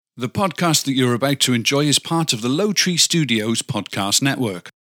The podcast that you're about to enjoy is part of the Low Tree Studios podcast network.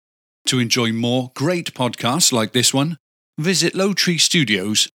 To enjoy more great podcasts like this one, visit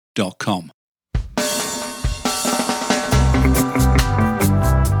lowtreestudios.com.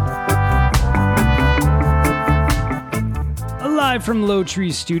 Live from Low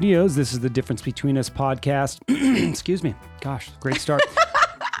Tree Studios, this is the Difference Between Us podcast. Excuse me. Gosh, great start.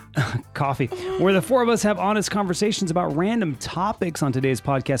 Coffee. Where the four of us have honest conversations about random topics on today's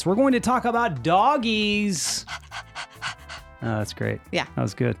podcast. We're going to talk about doggies. Oh, that's great. Yeah. That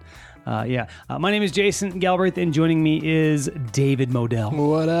was good. My name is Jason Galbraith, and joining me is David Modell.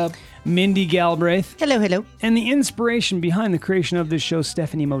 What up? Mindy Galbraith. Hello. And the inspiration behind the creation of this show,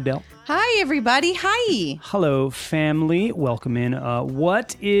 Stephanie Modell. Hi, everybody. Hi. Hello, family. Welcome in.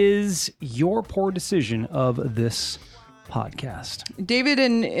 What is your poor decision of this podcast? David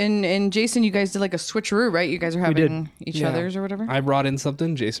and Jason, you guys did like a switcheroo, right? You guys are having each other's or whatever. I brought in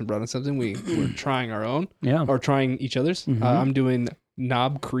something. Jason brought in something. We were trying our own. Yeah. Or trying each other's. I'm doing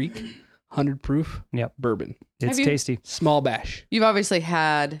Knob Creek 100 proof bourbon. It's you- tasty. Small batch. You've obviously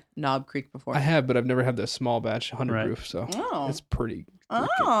had Knob Creek before. I have, but I've never had the small batch 100 Right. proof. So Oh. it's pretty. Oh,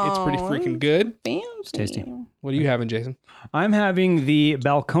 It's pretty freaking good. Fancy. tasty. What are you having, Jason? I'm having the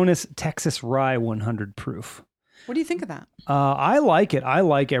Balcones Texas Rye 100 proof. What do you think of that? I like it. I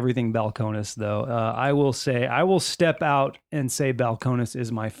like everything Balcones, though. I will say, I will step out and say Balcones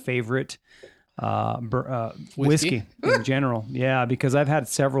is my favorite whiskey in general. Yeah, because I've had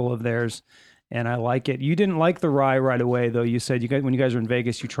several of theirs, and I like it. You didn't like the rye right away, though. You said when you guys were in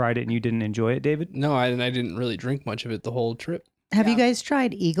Vegas, you tried it and you didn't enjoy it, David? No, I didn't really drink much of it the whole trip. Have you guys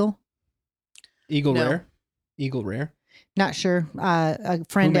tried Eagle? Eagle No. Rare. Eagle Rare. Not sure. A Who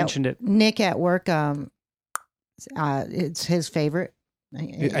friend mentioned it? Nick at work. It's his favorite,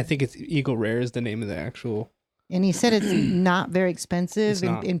 I think it's Eagle Rare is the name of the actual. and he said it's not very expensive, It's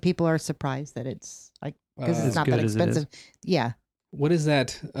not. and people are surprised that it's like because As it's not good that as it is. expensive. Yeah, What is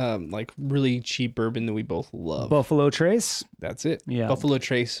that? Like really cheap bourbon that we both love. Buffalo Trace? That's it. Yeah. Buffalo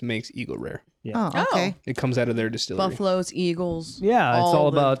Trace makes Eagle Rare. Yeah. Oh, okay. It comes out of their distillery. Buffaloes, Eagles. Yeah, it's all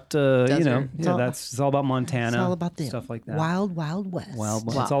the about, desert. it's all about Montana. It's all about the stuff like that. Wild West. Wild.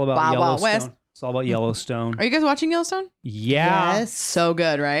 Wow. It's all about Wild, Yellowstone. Wild West. It's all about Yellowstone. Are you guys watching Yellowstone? Yeah. Yes. So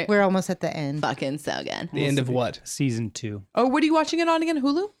good, right? We're almost at the end. Fucking so good. The end of what? Season 2. Oh, what are you watching it on again?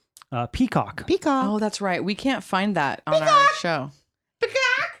 Hulu? Peacock. Peacock. Oh, that's right. We can't find that on our show.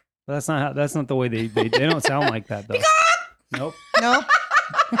 But that's not the way they don't sound like that though. Nope. Nope.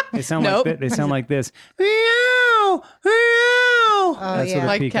 They sound Nope. like they sound like this. Meow, meow. That's yeah. what a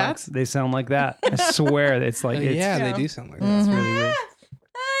Like peacocks. cats? They sound like that. I swear it's like it's Yeah, Yeah. they do sound like that. it's Mhm. really weird.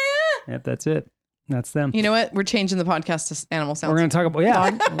 Yep, that's it. That's them. You know what? We're changing the podcast to animal sounds. We're going to talk about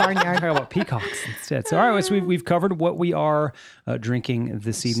Barnyard. talk about peacocks instead. So all right, so we've covered what we are drinking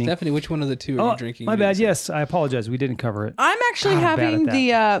this evening. Stephanie, which one of the two are Oh, you drinking? my You bad. didn't say. Yes, I apologize. We didn't cover it. I'm actually God, I'm bad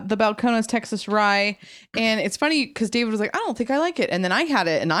having at the Balcones Texas Rye, and it's funny because David was like, "I don't think I like it," and then I had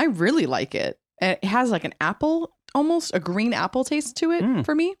it, and I really like it. And it has like an apple, almost a green apple taste to it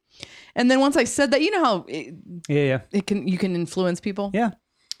for me. And then once I said that, you know how Yeah. you can influence people. Yeah.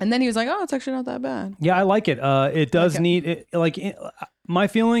 And then he was like, "Oh, it's actually not that bad." Yeah, I like it. It does Okay. need my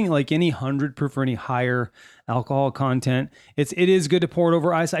feeling like any 100 proof or any higher alcohol content. It is good to pour it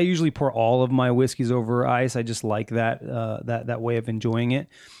over ice. I usually pour all of my whiskeys over ice. I just like that that way of enjoying it.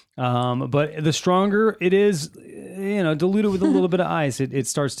 But the stronger it is, diluted with a little bit of ice, it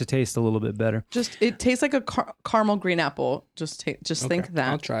starts to taste a little bit better. Just it tastes like a caramel green apple. Just think that.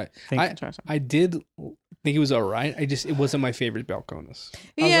 I'll try it. Think- Try some. I did think it was all right. it wasn't my favorite Balcones. I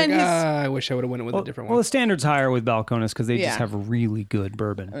was Yeah, like, and his- I wish I would have went with a different Well, the one. standard's higher with Balcones because they Yeah. just have really good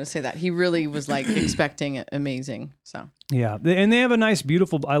bourbon. I'm gonna say that he really was like expecting it amazing. So Yeah, and they have a nice,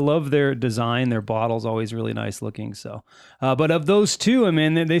 beautiful. I love their design. Their bottle's always really nice looking. So, but of those two, I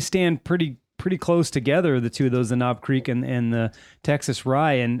mean, they stand pretty close together. The two of those, the Knob Creek and the Texas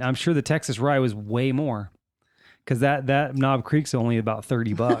Rye, and I'm sure the Texas Rye was way more because that Knob Creek's only about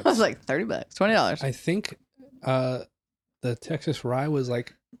 $30. I was like $30, $20. I think the Texas Rye was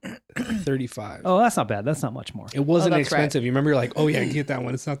like 35. Oh, that's not bad. That's not much more. It wasn't that's right. expensive. You remember you're like, oh yeah, get that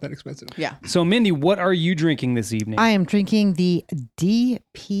one. It's not that expensive. Yeah. So, Mindy, what are you drinking this evening? I am drinking the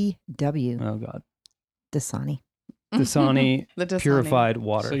DPW Oh God, Dasani. Dasani The Dasani. purified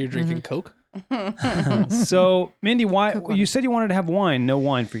water. So you're drinking Coke? So, Mindy, why Coke water. you said you wanted to have wine? No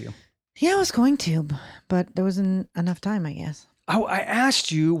wine for you. Yeah, I was going to, but there wasn't enough time, I guess. I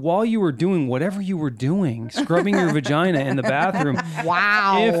asked you while you were doing whatever you were doing, scrubbing your vagina in the bathroom,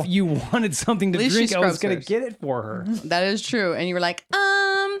 Wow. if you wanted something to At least drink, she I was scrubs going to hers. get it for her. That is true. And you were like,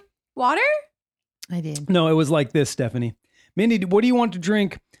 water? I did. No, it was like this, Stephanie. Mindy, what do you want to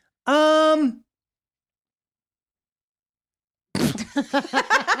drink?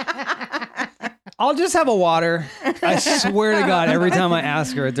 I'll just have a water. I swear to God, every time I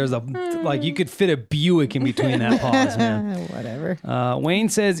ask her, there's you could fit a Buick in between that pause, man. Whatever. Wayne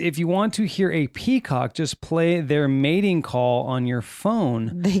says, if you want to hear a peacock, just play their mating call on your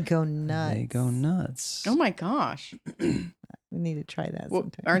phone. They go nuts. They go nuts. Oh my gosh. We need to try that Well,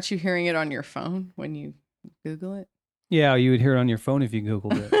 sometime. aren't you hearing it on your phone when you Google it? Yeah, you would hear it on your phone if you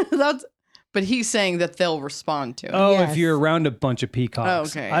Googled it. But he's saying that they'll respond to it. Oh, Yes. if you're around a bunch of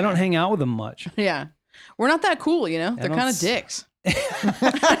peacocks. Oh, okay. I don't hang out with them much. Yeah. We're not that cool, you know? They're don't kind of s- dicks.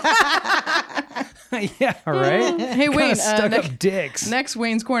 Yeah, right? Hey, Wayne, Kinda stuck next- up dicks. Next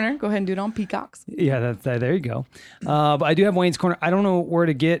Wayne's Corner. Go ahead and do it on peacocks. Yeah, there you go. But I do have Wayne's Corner. I don't know where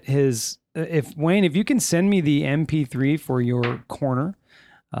to get his. If you can send me the MP3 for your corner.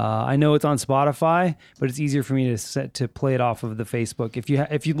 I know it's on Spotify, but it's easier for me to play it off of the Facebook.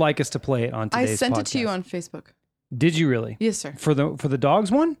 If you'd like us to play it on I today's sent podcast. it to you on Facebook. Did you really? Yes, sir. For the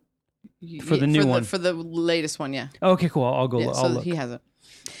dogs one? For the new one. For the latest one, yeah. Okay, cool. I'll go. Yeah, I'll so look. he has it.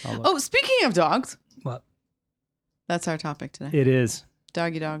 I'll look. Oh, speaking of dogs, What? that's our topic today. It is.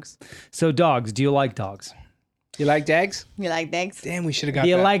 Doggy dogs. So dogs. Do you like dogs? You like dags? You like dogs? Damn, we should have got Do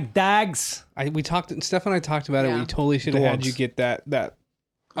you that. like dogs? Steph and I talked about it. Yeah. We totally should have had Dogs. you get that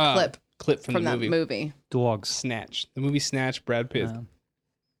clip from From the that movie. movie. Dogs. Snatch. The movie Snatch, Brad Pitt.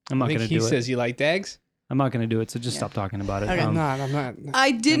 I'm not I think going to he do says it. you like dags? I'm not going to do it. So just stop talking about it. Okay. I'm not.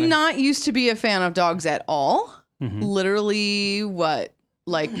 I did not used to be a fan of dogs at all. Mhm. Literally,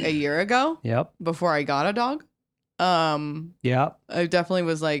 like a year ago Yep. before I got a dog. Yep. I definitely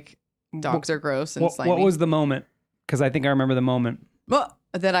was like, dogs are gross and slimy. What was the moment? Because I think I remember the moment Well,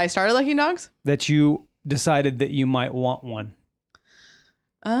 that I started liking dogs? that you decided that you might want one.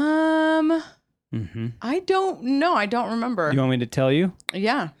 Mm-hmm. I don't know. I don't remember. You want me to tell you?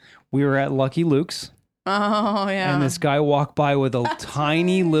 Yeah. We were at Lucky Luke's, Oh, yeah. and this guy walked by with a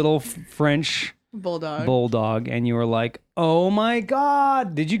tiny little French bulldog, and you were like, "Oh my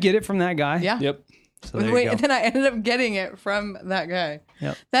God!" Did you get it from that guy? Yeah. Yep. So there Wait, you go. and then I ended up getting it from that guy.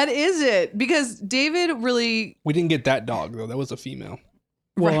 Yep. That is it. Because David really. We didn't get that dog though. That was a female.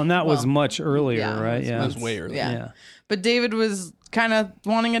 Well, Right, and that was well, much earlier, yeah, it right? was- Yeah. That was way earlier. Yeah. But David was kind of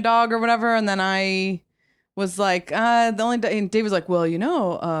wanting a dog or whatever. And then I was like, and David was like,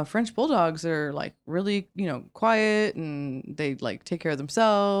 well, French bulldogs are like really, quiet and they like take care of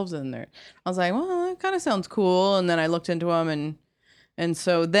themselves. And I was like, well, that kind of sounds cool. And then I looked into them and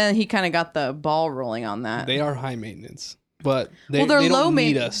so then he kind of got the ball rolling on that. They are high maintenance, but they're they low don't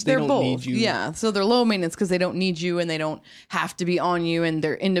need maintenance. us. They They're don't both. need you. Yeah. So they're low maintenance because they don't need you and they don't have to be on you and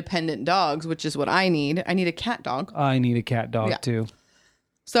they're independent dogs, which is what I need. I need a cat dog. I need a cat dog Yeah. too.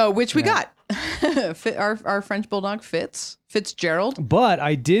 So, which we got. our French bulldog Fitzgerald. But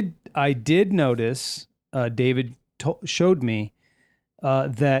I did notice. David showed me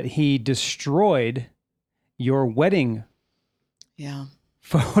that he destroyed your wedding Yeah.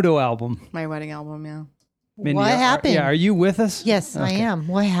 photo album. My wedding album. Yeah. Mindy, What happened? Are you with us? Yes, I Okay. am.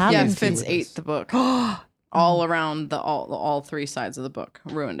 What Yeah. happened? Fitz ate the book. All around all three sides of the book.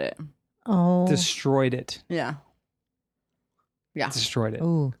 Ruined it. Oh. Destroyed it. Yeah. Yeah. Destroyed it.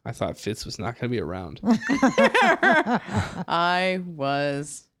 Ooh. I thought Fitz was not going to be around. I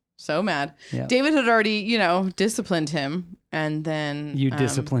was so mad. Yeah. David had already, disciplined him. And then You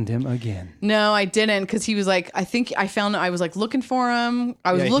disciplined him again. No, I didn't, because he was like, I was like looking for him.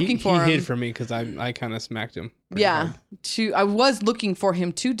 I was looking for him. He hid from me because I kind of smacked him. pretty Yeah, hard. I was looking for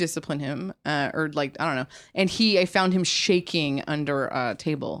him to discipline him, or like I don't know. And I found him shaking under a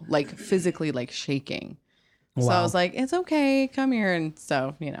table, like physically, like shaking. So I Wow. was like, "It's okay, come here." And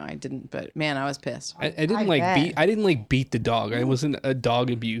so I didn't, but man, I was pissed. I didn't I like bet. I didn't like beat the dog. I wasn't a dog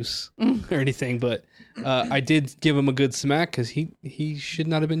abuse or anything, but I did give him a good smack because he should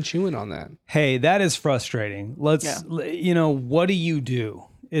not have been chewing on that. Hey, that is frustrating. What do you do?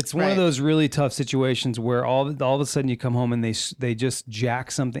 It's one Right. of those really tough situations where all of a sudden you come home and they just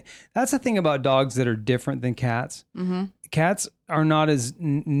jack something. That's the thing about dogs that are different than cats. Mm-hmm. Cats are not as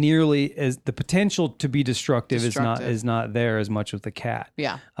nearly as the potential to be destructive Destructive. is not there as much with the cat.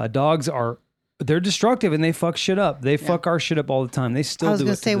 Yeah, Dogs they're destructive and they fuck shit up. They fuck our shit up all the time. They still I was do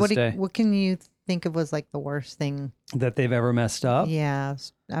gonna it say, to this day what can you think of was like the worst thing? that they've ever messed up. Yeah,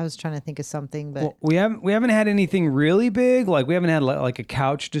 I was trying to think of something, but Well, we haven't had anything really big. Like we haven't had like a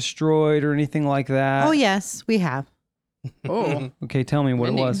couch destroyed or anything like that. oh yes, we have oh, Okay, tell me what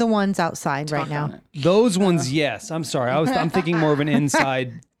Mindy. it was. the ones outside talk right now. on it. Those ones, yes. I'm sorry. I'm thinking more of an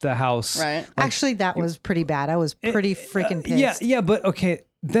inside the house. Right? Actually, that was pretty bad. I was pretty freaking pissed. Yeah, but okay.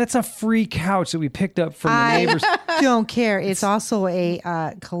 That's a free couch that we picked up from the I neighbors. don't care. It's also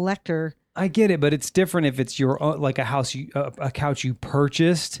a collector. I get it, but it's different if it's your own, like a couch you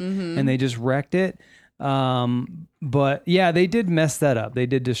purchased and they just wrecked it. But yeah, they did mess that up. They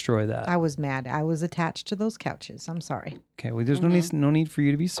did destroy that. I was mad. I was attached to those couches. I'm sorry. Okay, well, there's no need for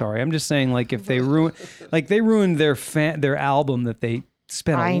you to be sorry. I'm just saying, like, if they ruined their album that they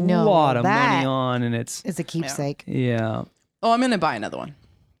spent I a know, lot of that money on, and it's It's a keepsake. yeah. Oh, I'm going to buy another one.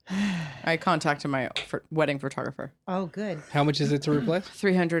 I contacted my wedding photographer. Oh, good. How much is it to replace?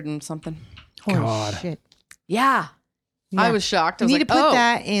 300 and something. Holy God. shit. Yeah. Yeah. I was shocked. I You was need like, to put oh,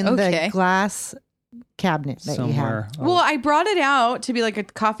 that in okay. the glass cabinet that Somewhere. you Well, I brought it out to be like a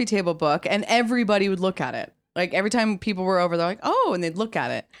coffee table book, and everybody would look at it. Like every time people were over, they're like, "Oh," and they'd look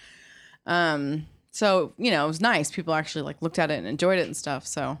at it. So it was nice. People actually like looked at it and enjoyed it and stuff.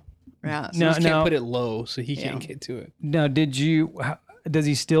 So yeah. So You just can't No. put it low so he can't get to it. Now, does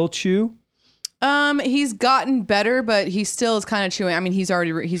he still chew? He's gotten better, but he still is kind of chewing. I mean, he's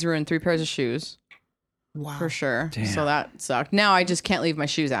ruined 3 pairs of shoes Wow. for sure. Damn. So that sucked. Now I just can't leave my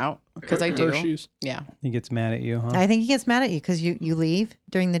shoes out because I do. Her shoes. Yeah. He gets mad at you, huh? I think he gets mad at you because you leave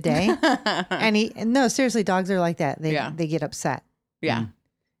during the day. And no, seriously, dogs are like that. They get upset. Yeah.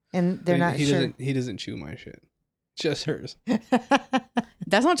 And they're not he sure. He doesn't chew my shit. Just hers.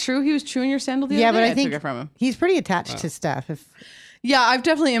 That's not true. He was chewing your sandal the Yeah, other but day. I think took it from him. he's pretty attached to stuff. Yeah, I've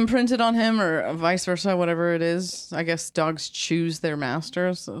definitely imprinted on him, or vice versa, whatever it is. I guess dogs choose their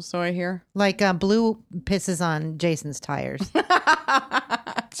masters, so I hear. Like Blue pisses on Jason's tires.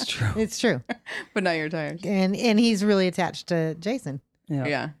 It's true. It's true. But not your tires. And he's really attached to Jason.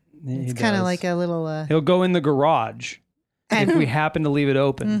 Yeah. It's kind of like a little he'll go in the garage if we happen to leave it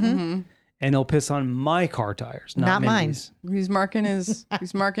open, Mm-hmm. and he'll piss on my car tires, not mine. Mindy's. He's marking his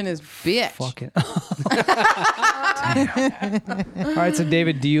bitch. Fuck it. All right, so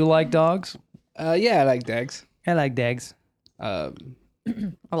David, do you like dogs? Yeah, I like dags. I like dogs. A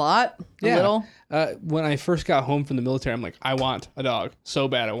lot? Yeah. A little? When I first got home from the military, I'm like, I want a dog so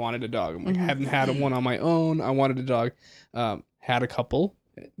bad. I wanted a dog. I'm like, hadn't had one on my own. I wanted a dog. Had a couple,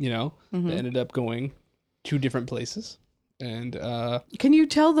 that ended up going 2 different places. And Can you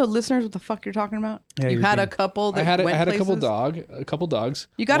tell the listeners what the fuck you're talking about? Yeah, you you're had good. a couple that I had a went couple places? a couple dogs.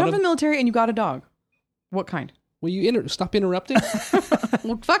 You got One out of- of the military and you got a dog. What kind? Will you stop interrupting?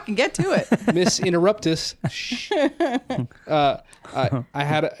 Well, fucking get to it. Miss Interruptus. Shh. I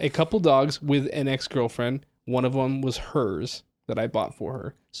had a couple dogs with an ex-girlfriend. One of them was hers that I bought for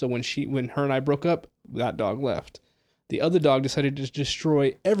her. So when her and I broke up, that dog left. The other dog decided to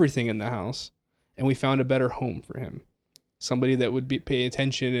destroy everything in the house, and we found a better home for him. Somebody that would pay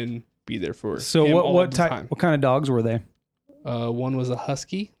attention and be there for So him all what the type? time. What kind of dogs were they? One was a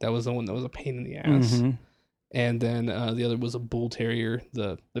husky. That was the one that was a pain in the ass. Mm-hmm. And then the other was a bull terrier,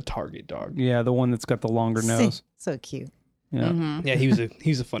 the target dog. Yeah, the one that's got the longer nose. So cute. Yeah. Mm-hmm. Yeah,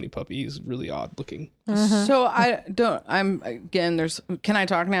 he's a funny puppy. He's really odd looking. So can I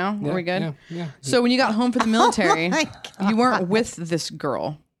talk now? Are we good? Yeah. So when you got home from the military, My you weren't with this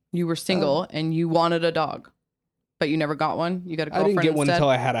girl. You were single and you wanted a dog, but you never got one. You got a I girlfriend didn't get one instead? until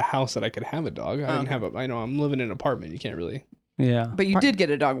I had a house that I could have a dog. I didn't have a. I know I'm living in an apartment. You can't really. Yeah. But you did get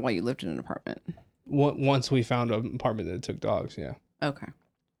a dog while you lived in an apartment. Once we found an apartment that took dogs. Yeah. Okay.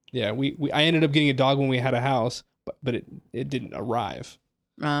 Yeah. I ended up getting a dog when we had a house, but it didn't arrive.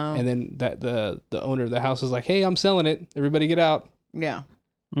 Oh. And then the owner of the house was like, "Hey, I'm selling it. Everybody get out." Yeah.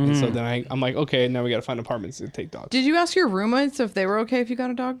 And so Mm. then I'm like, "Okay, now we got to find apartments to take dogs." Did you ask your roommates if they were okay if you got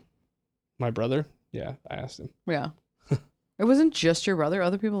a dog? My brother. Yeah, I asked him. Yeah. It wasn't just your brother.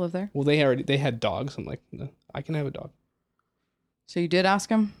 Other people live there. Well, they had dogs. I'm like, no, I can have a dog. So you did ask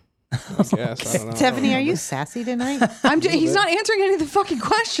him? I guess. I don't know. Stephanie, are you sassy tonight? He's not answering any of the fucking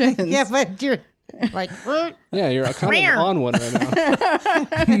questions. Yeah, but you're like, Yeah, you're kind of on one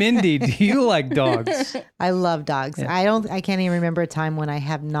right now. Mindy, do you like dogs? I love dogs. Yeah. I can't even remember a time when I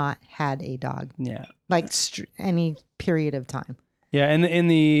have not had a dog, Yeah. like any period of time. Yeah. And in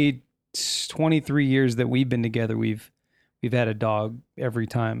the 23 years that we've been together, we've had a dog every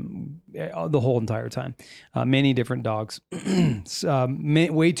time, the whole entire time. Many different dogs,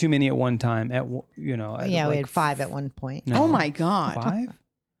 way too many at one time. We had 5 at one point. No. Oh my God. 5,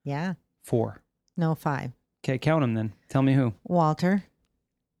 Yeah, 4. no 5. Okay, count them then. Tell me who. Walter,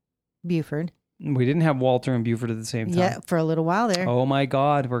 Buford. We didn't have Walter and Buford at the same time. Yeah, for a little while there. Oh my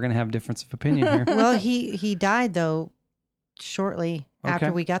God, we're gonna have difference of opinion here. Well, he died though shortly after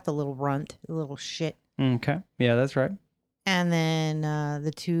Okay. we got the little runt, the little shit. Okay, yeah, that's right. And then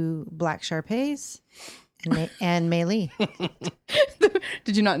the 2 black Shar-Peis and Mei Lee.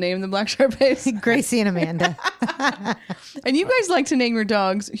 Did you not name the black Shar-Peis? Gracie and Amanda. And you guys like to name your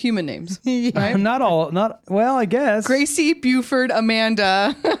dogs human names, right? Well, I guess. Gracie, Buford,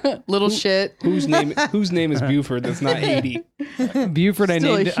 Amanda, little shit. Whose name is Buford? That's not 80. Buford, I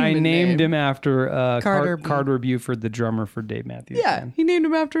Still a named human name. him after Carter Carter Buford, the drummer for Dave Matthews Yeah, Band. he named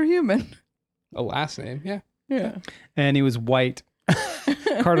him after a human. A last name, yeah. Yeah. And he was white.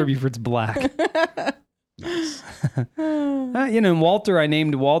 Carter Buford's black. And Walter, I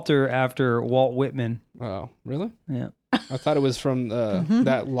named Walter after Walt Whitman. Oh, really? Yeah. I thought it was from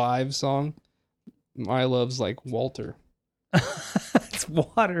that live song. My love's like Walter. It's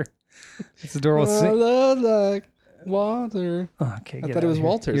water. It's adorable. I love like Walter. Okay, I get thought out it was here.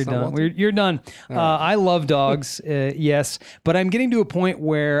 Walter. You're It's not done. Walter. You're done. I love dogs, yes, but I'm getting to a point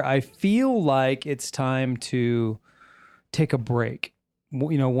where I feel like it's time to take a break.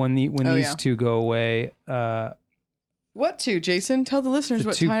 When these two go away. What two, Jason? Tell the listeners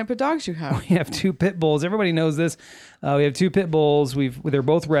what type of dogs you have. We have 2 pit bulls. Everybody knows this. We have 2 pit bulls. They're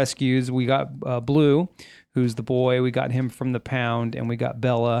both rescues. We got Blue, who's the boy. We got him from the pound, and we got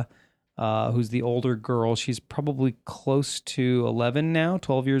Bella, who's the older girl. She's probably close to 11 now,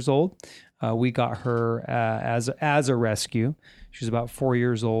 12 years old. We got her as a rescue. She was about 4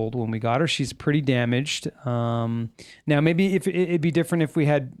 years old when we got her. She's pretty damaged. Now, maybe if it'd be different if we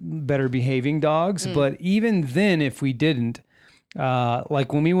had better behaving dogs, but even then, if we didn't,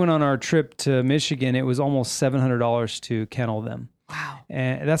 like when we went on our trip to Michigan, it was almost $700 to kennel them. Wow.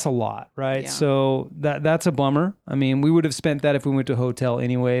 And that's a lot, right? Yeah. So that's a bummer. I mean, we would have spent that if we went to a hotel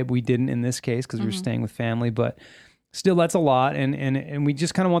anyway. We didn't in this case because we were staying with family, but still, that's a lot, and we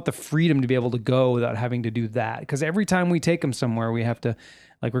just kind of want the freedom to be able to go without having to do that. Because every time we take them somewhere, we have to,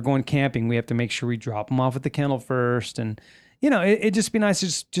 like we're going camping, we have to make sure we drop them off at the kennel first, and it'd just be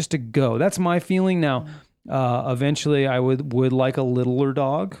nice just to go. That's my feeling now. Eventually, I would like a littler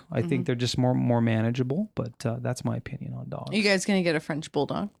dog. I think they're just more manageable, but that's my opinion on dogs. Are you guys gonna get a French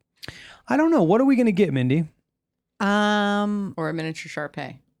bulldog I don't know. What are we gonna get, Mindy? or a miniature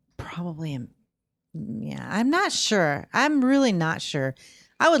Shar-Pei? Probably. Yeah, I'm not sure. I'm really not sure.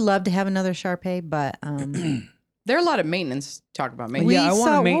 I would love to have another Shar-Pei, but There are a lot of maintenance. Talk about maintenance. Yeah, I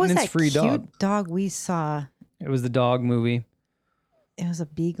want a what was that maintenance-free cute dog we saw? It was the dog movie. It was a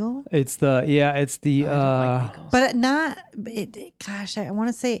beagle, It's the but not. Gosh, I want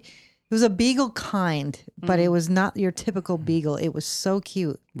to say it was a beagle kind, but it was not your typical beagle. It was so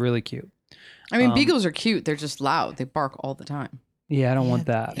cute. really cute. I mean, beagles are cute. They're just loud. They bark all the time. Yeah, I don't want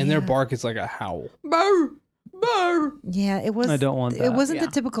that. And their bark is like a howl. Bark, bark. Yeah, it was. I don't want that. It wasn't Yeah.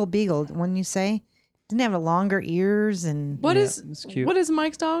 the typical beagle. When you say didn't have longer ears and What Yeah, is it's cute. what is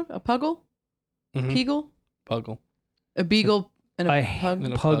Mike's dog? A puggle? Mhm. Peagle? Puggle. A beagle and a I pug?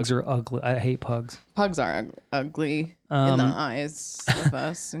 And a pugs pug. are ugly. I hate pugs. Pugs are ugly in the eyes of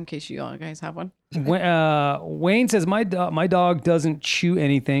us, in case you all guys have one. Wayne says my dog doesn't chew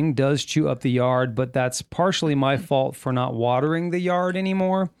anything, does chew up the yard, but that's partially my fault for not watering the yard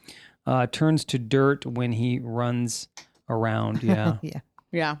anymore. Turns to dirt when he runs around. Yeah, yeah.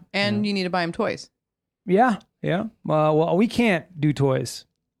 Yeah. And you need to buy him toys. yeah. Well, we can't do toys.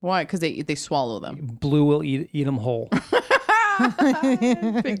 Why? Because they swallow them. Blue will eat them whole.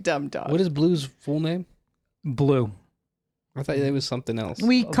 Big dumb dog. What is Blue's full name? Blue. I thought it was something else.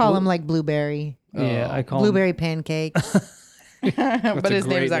 We call him like blueberry, Yeah, I call blueberry pancakes. But That's a his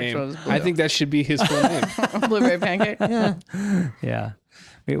name is great actually I think that should be his full name. blueberry pancake. Yeah. him. Yeah.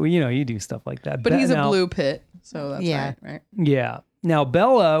 You do stuff like that. But he's a Now- blue pit, so that's Yeah. right. Yeah. Now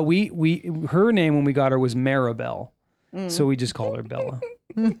Bella, her name when we got her was Maribel, so we just called her Bella.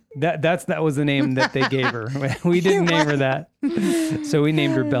 that was the name that they gave her. We didn't name her that, so we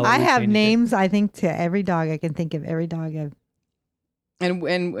named her Bella. I We have changed it. names. I think to every dog. I can think of every dog.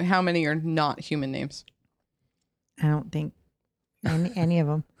 And how many are not human names? I don't think any of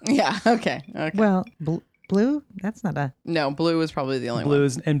them. Yeah. Okay. Well, blue. That's not a. No, blue is probably the only one.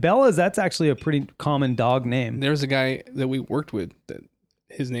 Blues and Bella's. That's actually a pretty common dog name. There was a guy that we worked with that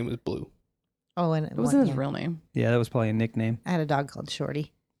his name was Blue. Oh, and It wasn't his real name. Yeah, that was probably a nickname. I had a dog called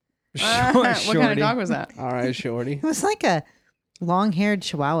Shorty. What kind of dog was that? All right, Shorty. It was like a long-haired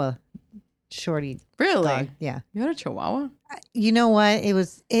Chihuahua. Shorty Really? dog. Yeah. You had a Chihuahua? You know what?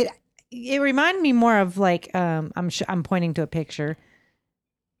 It reminded me more of like I'm pointing to a picture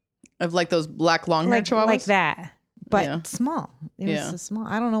Of like those black long-haired Chihuahuas? like that, but Yeah. small. It was Yeah. a small.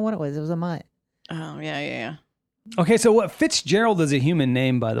 I don't know what it was. It was a mutt. Oh, yeah. Okay, so what Fitzgerald is a human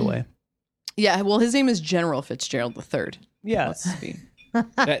name, by the way. Yeah, well, his name is General Fitzgerald III. Yes. Let's be.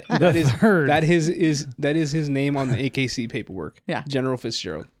 That The is third. that is his name on the AKC paperwork. Yeah. General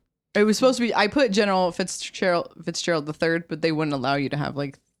Fitzgerald. It was supposed to be. I put General Fitzgerald the third, but they wouldn't allow you to have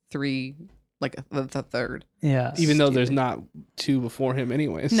like three, like the third. Yeah. Even though there's not two before him,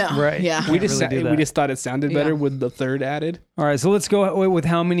 anyways. No, Right. Yeah, We just really do that. we just thought it sounded better Yeah. with the third added. All right, so let's go with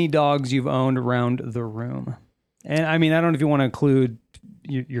how many dogs you've owned around the room. And I mean, I don't know if you want to include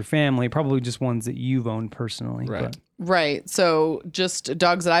your family, probably just ones that you've owned personally. Right. But. right. So just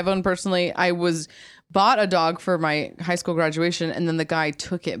dogs that I've owned personally. I bought a dog for my high school graduation, and then the guy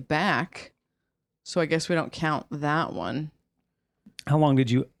took it back. So I guess we don't count that one. How long did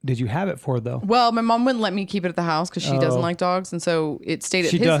you have it for though? Well, my mom wouldn't let me keep it at the house because she Oh. doesn't like dogs, and so it stayed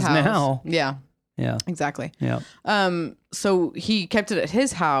at She his does house. now. Yeah, Yeah. exactly. Yeah. So he kept it at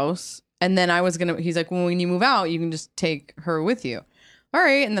his house, and then he's like, well, when you move out, you can just take her with you. All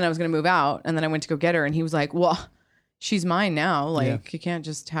right. And then I was gonna move out, and then I went to go get her, and he was like, well, she's mine now. Like, you can't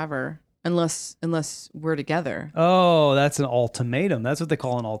just have her unless we're together. Oh, that's an ultimatum. That's what they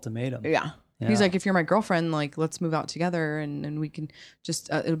call an ultimatum. Yeah. Yeah. He's like, if you're my girlfriend, like, let's move out together, and we can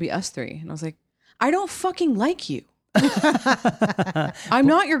just it'll be us three. And I was like, I don't fucking like you. I'm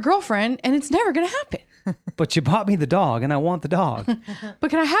not your girlfriend, and it's never gonna happen. But you bought me the dog, and I want the dog. But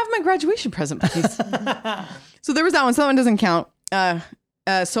can I have my graduation present, please? So there was that one. So that one doesn't count.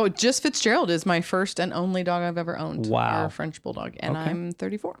 So just Fitzgerald is my first and only dog I've ever owned. Wow. Our French bulldog, and Okay. I'm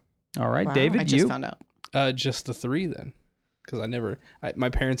 34. All right, Wow. David, I just you. found out. Just the three then, because my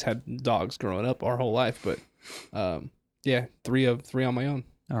parents had dogs growing up our whole life, but yeah, three on my own.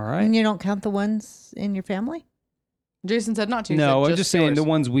 All right. And you don't count the ones in your family? Jason said not to. He No, said I'm just saying yours. the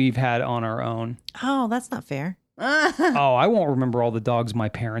ones we've had on our own. Oh, that's not fair. Oh, I won't remember all the dogs my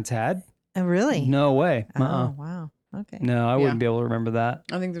parents had. Oh, really? No way. Oh, wow. Okay. No, I wouldn't be able to remember that.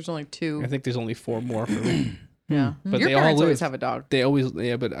 I think there's only two. I think there's only four more for me. Yeah, But your they all parents always live. have a dog. They always,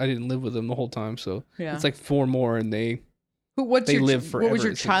 but I didn't live with them the whole time, so Yeah. it's like four more, and they. What's they your, live What was forever,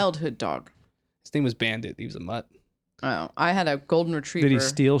 your it seems. childhood dog? His name was Bandit. He was a mutt. Oh, I had a golden retriever. Did he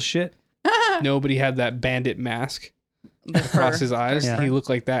steal shit? Nobody had that bandit mask The across fur. his eyes. Yeah. He looked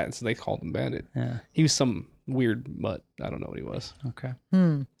like that, so they called him Bandit. Yeah. He was some weird mutt. I don't know what he was. Okay.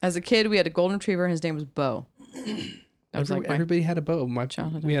 As a kid, we had a golden retriever. His name was Bo. That was like my Everybody had a bow.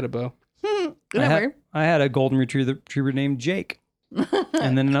 childhood We had a bow. Isn't that weird? I had a golden retriever named Jake,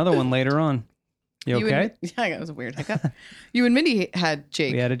 and then another one later on. You okay? Yeah, that was a weird hiccup. You and Mindy had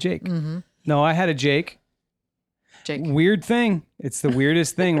Jake. We had a Jake. Mm-hmm. No, I had a Jake. Jake. Weird thing. It's the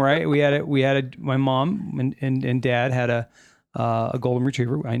weirdest thing, right? My mom and dad had a golden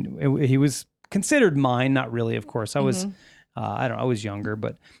retriever. He was considered mine, not really, of course. I was, I don't know, I was younger,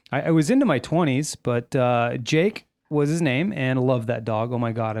 but I was into my 20s. But Jake was his name, and I loved that dog. Oh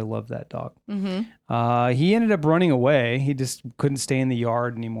my God, I love that dog. He ended up running away. He just couldn't stay in the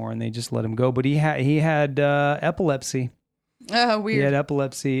yard anymore, and they just let him go. But he had epilepsy. Oh, He weird. had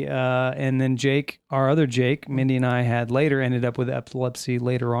epilepsy, and then Jake, our other Jake, Mindy and I had later ended up with epilepsy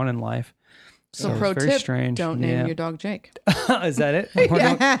later on in life. So it's pro very tip, strange. don't name Yeah. your dog Jake. Is that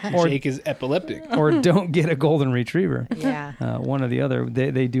it? Or Jake is epileptic. don't get a golden retriever. Yeah. One or the other.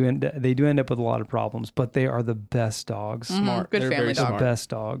 They do end up with a lot of problems, but they are the best dogs. Smart. Good They're family very dog. The smart. best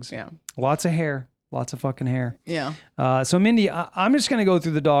dogs. Yeah. Lots of hair. Lots of fucking hair. Yeah. So Mindy, I'm just going to go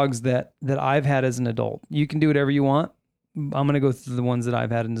through the dogs that I've had as an adult. You can do whatever you want. I'm going to go through the ones that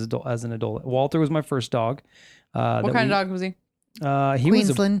I've had as an adult. Walter was my first dog. What kind of dog was he?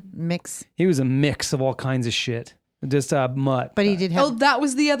 Queensland mix. He was a mix of all kinds of shit. Just a mutt. But he did have. Oh, that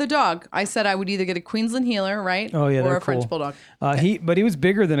was the other dog. I said I would either get a Queensland Heeler, right? Oh, yeah, or they're a French cool. Bulldog. But he was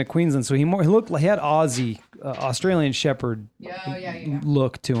bigger than a Queensland, so he looked like he had Aussie, Australian Shepherd Yeah.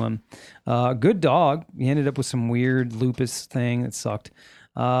 look to him. Good dog. He ended up with some weird lupus thing that sucked.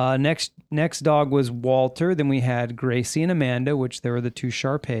 Next dog was Walter. Then we had Gracie and Amanda, which they were the two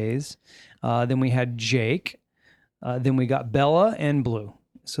Shar-Peis. Then we had Jake. Then we got Bella and Blue.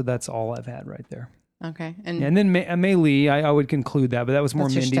 So that's all I've had right there. Okay. And And then May Lee, I would conclude that, but that was more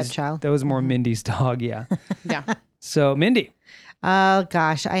That's your Mindy's. stepchild? That was more Mindy's dog, yeah. yeah. So Mindy, Oh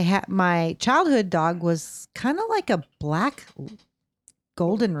gosh, I had my childhood dog was kind of like a black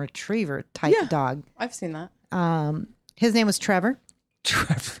golden retriever type Yeah. dog. I've seen that. His name was Trevor.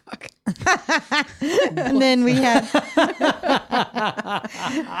 Trevor. And then we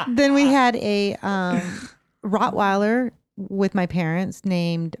had a Rottweiler with my parents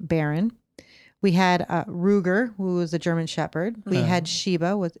named Baron. We had Ruger, who was a German Shepherd. We had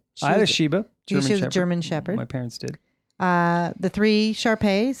Sheba I had a Sheba. She was a Shepherd. German Shepherd. My parents did. The three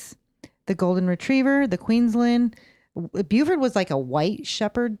Shar-Peis, the Golden Retriever, the Queensland. Buford was like a white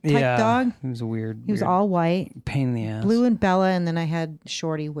shepherd type dog. He was He was all white. pain in the ass. Blue and Bella, and then I had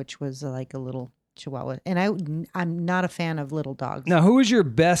Shorty, which was like a little Chihuahua, and I'm not a fan of little dogs. Now, who is your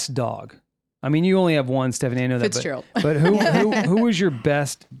best dog? I mean, you only have one, Stephanie. I know that. Fitzgerald. But who is your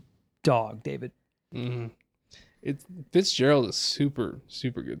best dog, David? Mm-hmm. Fitzgerald is super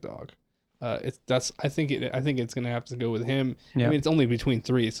good dog. I think it's gonna have to go with him. Yeah. I mean, it's only between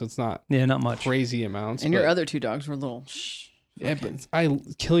 3, so it's not not much. crazy amounts. And your other 2 dogs were little. Yeah, but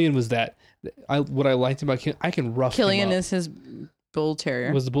Killian was that. What I liked about Killian, I can rough him Killian up. is his bull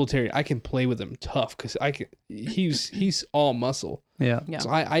terrier. Was the bull terrier. I can play with him tough because he's all muscle. Yeah. Yeah. So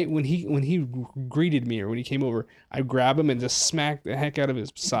I when he greeted me or when he came over, I grab him and just smack the heck out of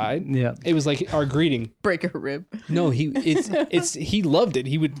his side. Yeah. It was like our greeting. Break a rib. No, he loved it.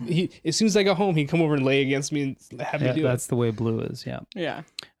 He as soon as I got home, he'd come over and lay against me and have me do That's the way Blue is. Yeah. Yeah.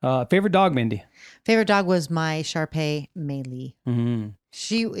 Favorite dog, Mindy? Favorite dog was my Shar-Pei Mei-Li. Mm-hmm.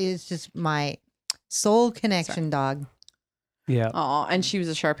 She is just my soul connection dog. Yeah. Oh, and she was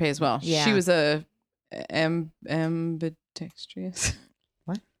a Shar-Pei as well. Yeah. She was a ambidextrous.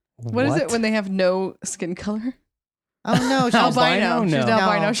 What is it when they have no skin color? Oh no, she's Albino. She's No. an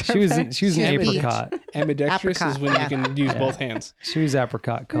albino No. She was an She's peach. apricot. Ambidextrous is Apricot, when yeah. you can use both hands. She was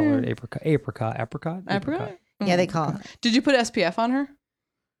apricot colored. Apricot. Apricot? Yeah, they call it. Did you put SPF on her?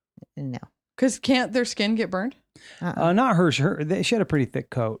 No. Because can't their skin get burned? Not her. She had a pretty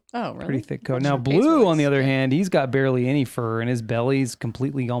thick coat. Oh, really? Pretty thick coat. What's Now, her face Blue, really on the other thick? hand, he's got barely any fur, and his belly's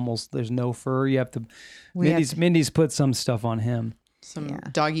completely almost. There's no fur. You have to. Mindy's put some stuff on him. Some Yeah.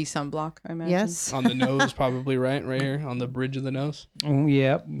 doggy sunblock, I imagine. Yes. On the nose, probably right here on the bridge of the nose. Oh,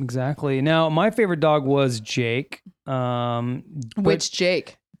 yep, exactly. Now, my favorite dog was Jake. Which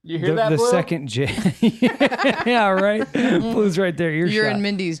Jake? You The second Jake. Yeah, right. Blue's right there. You're in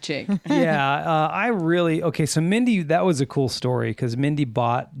Mindy's Jake. Yeah, I really okay. So Mindy, that was a cool story because Mindy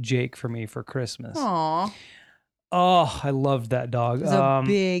bought Jake for me for Christmas. Aw. Oh, I loved that dog. It's a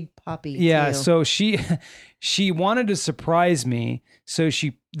big puppy. Yeah, too. so she wanted to surprise me. So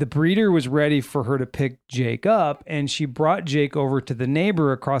the breeder was ready for her to pick Jake up, and she brought Jake over to the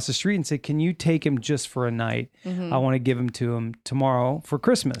neighbor across the street and said, "Can you take him just for a night? I want to give him to him tomorrow for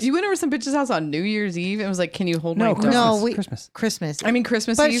Christmas." You went over some bitch's house on New Year's Eve and was like, "Can you hold my dog?" Christmas. No, Christmas. Christmas. I mean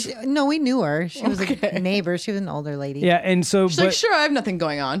Christmas But Eve. no, we knew her. She was Okay. a neighbor. She was an older lady. Yeah, and so She's like, "Sure, I have nothing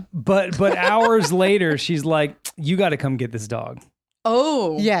going on." but hours later, she's like, "You got to come get this dog."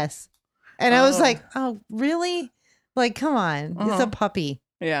 Oh. Yes. And I was Oh. like, oh, really? Like, come on. It's a puppy.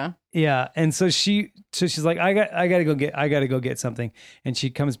 Yeah. Yeah, and so she's like, I gotta go get something, and she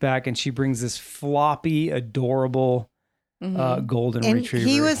comes back and she brings this floppy, adorable golden And retriever.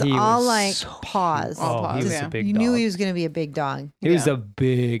 he was all like so paws. cute. All Oh, paws, he was yeah. a big You dog. knew he was going to be a big dog. He was Yeah. a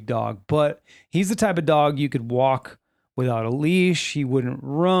big dog, but he's the type of dog you could walk without a leash. He wouldn't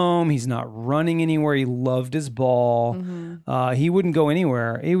roam. He's not running anywhere. He loved his ball. He wouldn't go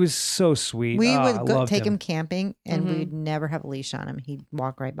anywhere. He was so sweet. We I would go loved take him camping and we would never have a leash on him. He'd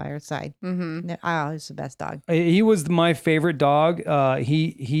walk right by our side. Mm-hmm. Oh, he's the best dog. He was my favorite dog.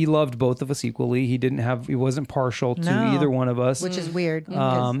 He loved both of us equally. He wasn't partial to No. either one of us. Which is weird.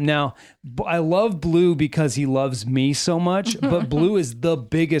 because- Now, I love Blue because he loves me so much, but Blue is the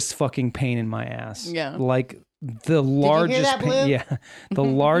biggest fucking pain in my ass. Yeah. Like the largest that, pain. Blue? Yeah. The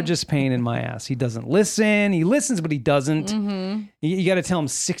largest pain in my ass. He doesn't listen. He listens, but he doesn't. You got to tell him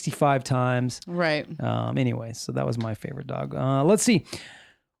 65 times. Right. Anyway, so that was my favorite dog. Let's see.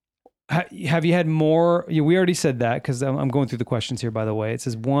 Have you had more? We already said that because I'm going through the questions here, by the way. It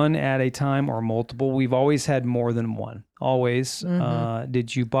says one at a time or multiple. We've always had more than one. Always.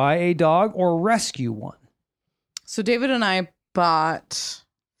 Did you buy a dog or rescue one? So David and I bought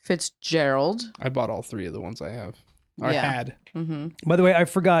Fitzgerald. I bought all 3 of the ones I have. I Yeah. had. By the way, I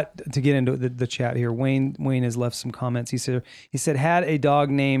forgot to get into the chat here. Wayne has left some comments. He said had a dog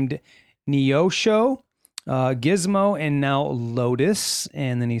named Neosho, Gizmo, and now Lotus.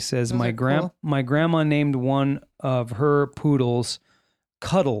 And then he says Those are cool. my grandma named one of her poodles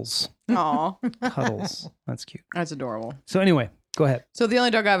Cuddles. Aw. Cuddles. That's cute. That's adorable. So anyway, go ahead. So the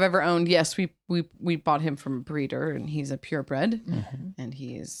only dog I've ever owned, yes, we bought him from a breeder, and he's a purebred, and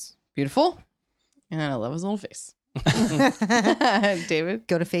he is beautiful, and I love his little face. David,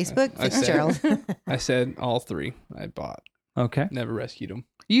 Go to Facebook, I Fitzgerald. I said all 3 I bought. Okay. Never rescued them.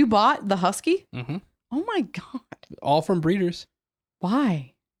 you bought the husky? Mm-hmm. Oh my god! All from breeders.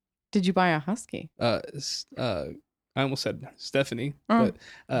 Why did you buy a husky? I almost said Stephanie, Oh.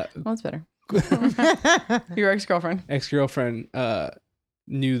 but Well, that's better. Your ex-girlfriend. ex-girlfriend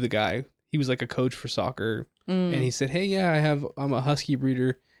knew the guy. He was like a coach for soccer, and he said, "Hey, yeah, I'm a husky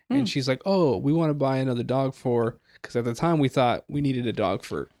breeder." And she's like, "Oh, we want to buy another dog because at the time we thought we needed a dog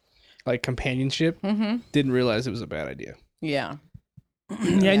for like companionship. Mm-hmm. Didn't realize it was a bad idea." Yeah.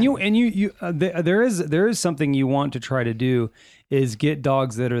 Yeah, and there is something you want to try to do is get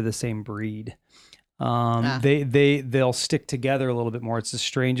dogs that are the same breed. They'll stick together a little bit more. It's the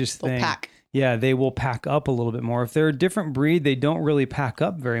strangest thing. Pack. Yeah, they will pack up a little bit more. If they're a different breed, they don't really pack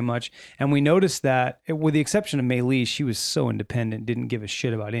up very much. And we noticed that, with the exception of Mei Li, she was so independent, didn't give a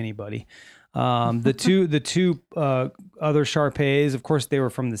shit about anybody. The two other Shar-Peis, of course, they were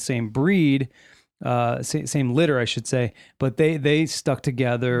from the same breed, same litter, I should say, but they stuck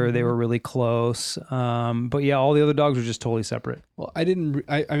together. They were really close. But yeah, all the other dogs were just totally separate. Well, I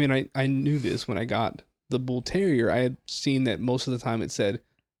knew this when I got the Bull Terrier. I had seen that most of the time it said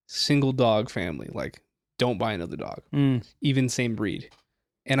single dog family, like don't buy another dog, even same breed.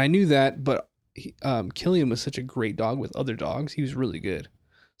 And I knew that, but Killian was such a great dog with other dogs. He was really good.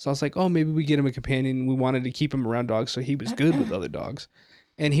 So I was like, oh, maybe we get him a companion. We wanted to keep him around dogs so he was good with other dogs.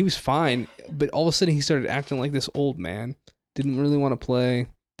 And he was fine. But all of a sudden he started acting like this old man. Didn't really want to play.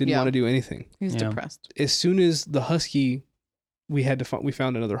 Didn't want to do anything. He was depressed. As soon as the husky, we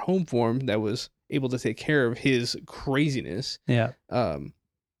found another home for him that was able to take care of his craziness. Yeah.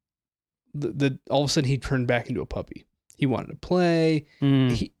 The all of a sudden he turned back into a puppy. He wanted to play.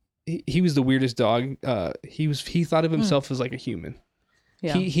 He was the weirdest dog. He thought of himself as like a human.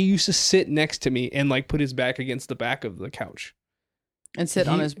 Yeah. He used to sit next to me and like put his back against the back of the couch and sit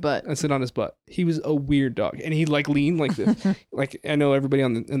on his butt. He was a weird dog, and he'd like lean like this. Like I know everybody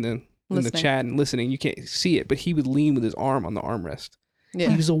in the chat and listening, you can't see it, but he would lean with his arm on the armrest. Yeah.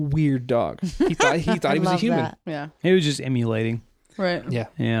 He was a weird dog. He thought he was a human. That. Yeah. He was just emulating. Right. Yeah.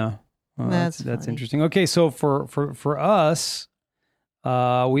 Yeah. Well, that's interesting. Okay, so for us,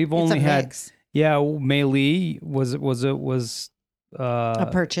 we've only had mix. Mei Li was a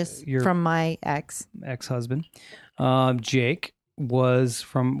purchase from my ex-husband. Jake was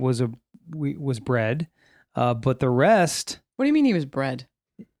bred, but the rest. What do you mean he was bred?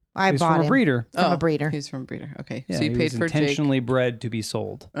 I bought from him a breeder. From a breeder. He's from a breeder. Okay, Yeah, so you paid for intentionally Jake. bred to be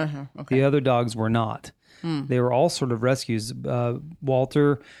sold. Okay. The other dogs were not. They were all sort of rescues.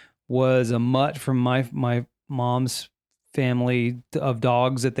 Walter was a mutt from my mom's family of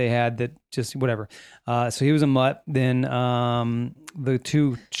dogs that they had that just whatever. So he was a mutt. Then the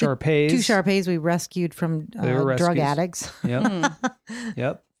two Shar-Peis. We rescued from drug addicts. Yep.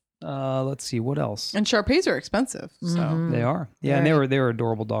 Yep. Let's see what else. And Shar-Peis are expensive, so they are. Yeah, and they were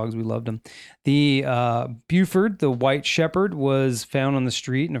adorable dogs. We loved them. The Buford, the white shepherd, was found on the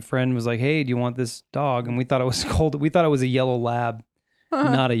street, and a friend was like, "Hey, do you want this dog?" And we thought it was we thought it was a yellow lab,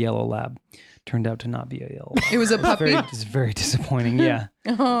 not a yellow lab. Turned out to not be a yellow lab. It was a puppy. It's very disappointing. Yeah,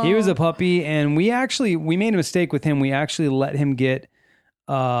 he was a puppy, and we made a mistake with him. We actually let him get.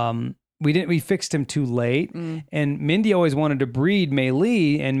 We fixed him too late, and Mindy always wanted to breed Mei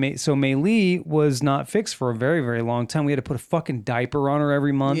Li, and so Mei Li was not fixed for a very, very long time. We had to put a fucking diaper on her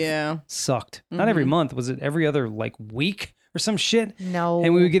every month. Yeah, sucked. Not every month. Was it every other like week or some shit? No.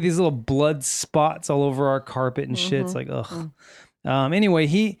 And we would get these little blood spots all over our carpet and shit. It's like ugh. Anyway,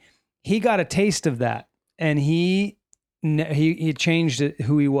 he got a taste of that, and he changed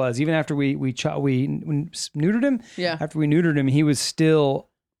who he was. Even after we neutered him. Yeah. After we neutered him, he was still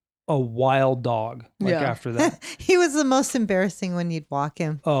a wild dog. After that, he was the most embarrassing when you'd walk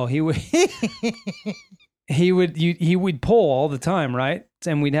him. Oh, he would. he would pull all the time, right?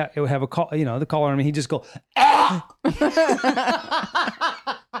 And we'd have a call, the collar on him. He'd just go, ah!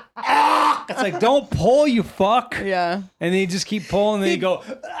 It's like, don't pull, you fuck. Yeah. And then he'd just keep pulling, and then he'd go,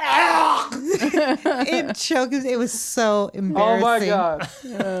 ah! It choked. It was so embarrassing. Oh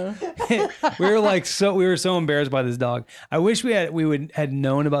my God. We were so embarrassed by this dog. I wish we had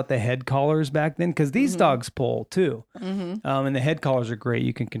known about the head collars back then, because these dogs pull too. And the head collars are great.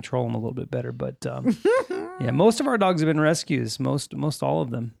 You can control them a little bit better. But yeah, most of our dogs have been rescues. Most all of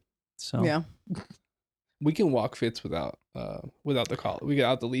them. So yeah. We can walk Fitz without the collar. We get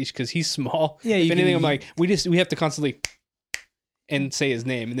out the leash because he's small. Yeah, if anything, I'm like, we have to constantly and say his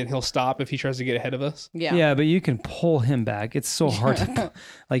name, and then he'll stop if he tries to get ahead of us. Yeah. Yeah, but you can pull him back. It's so hard to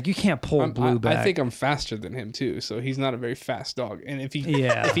like, you can't pull Blue back. I think I'm faster than him too, so he's not a very fast dog. And if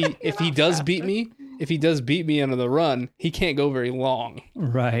he does beat me on the run, he can't go very long.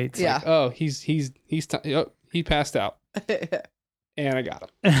 Right. Yeah. Like, oh, he passed out. And I got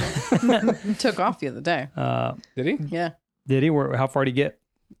him. He took off the other day. Did he? Yeah. Did he? How far did he get?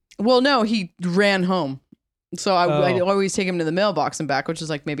 Well, no, he ran home. So I always take him to the mailbox and back, which is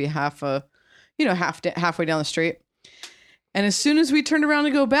like maybe halfway down the street. And as soon as we turned around to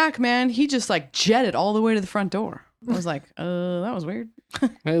go back, man, he just like jetted all the way to the front door. I was like, that was weird.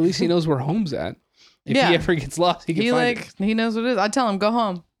 At least he knows where home's at. If he ever gets lost, he can find it. He knows what it is. I tell him, go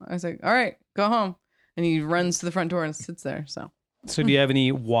home. I was like, all right, go home. And he runs to the front door and sits there. So So do you have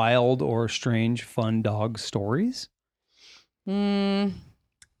any wild or strange fun dog stories? No,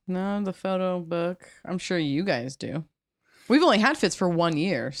 the photo book. I'm sure you guys do. We've only had Fitz for 1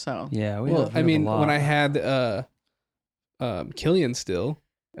 year, so. Yeah, Well, I mean, when I had Killian still,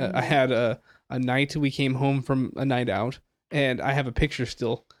 I had a night we came home from a night out, and I have a picture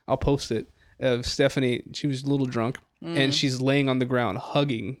still. I'll post it of Stephanie. She was a little drunk, and she's laying on the ground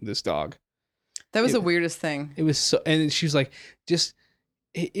hugging this dog. That was the weirdest thing. It was so, and she was like,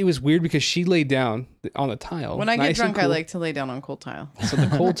 it was weird because she laid down on the tile. When I get nice and drunk, I cool. like to lay down on cold tile. So the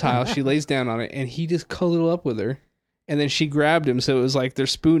cold tile, she lays down on it, and he just cuddled up with her, and then she grabbed him, so it was like they're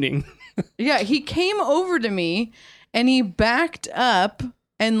spooning. Yeah, he came over to me, and he backed up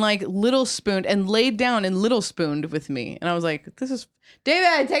and like little spooned and laid down and little spooned with me, and I was like, "This is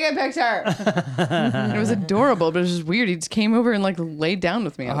David, take a picture." It was adorable, but it was just weird. He just came over and like laid down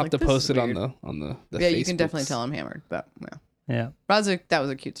with me. I'll I was have like, to "This post is it weird." on the Yeah, you can Facebooks. definitely tell I'm hammered, but yeah. Yeah. That was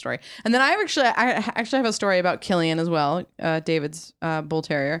a cute story. And then I actually have a story about Killian as well, David's bull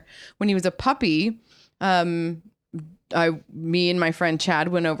terrier. When he was a puppy, me and my friend Chad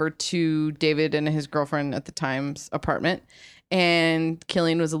went over to David and his girlfriend at the time's apartment, and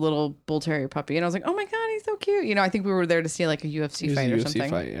Killian was a little bull terrier puppy, and I was like, oh my god, he's so cute. You know, I think we were there to see like a UFC It was fight a or UFC something.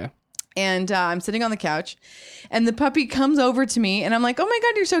 fight, yeah. And I'm sitting on the couch, and the puppy comes over to me, and I'm like, oh my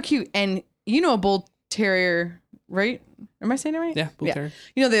god, you're so cute. And you know a bull terrier, right? Am I saying it right? Yeah, bull terrier.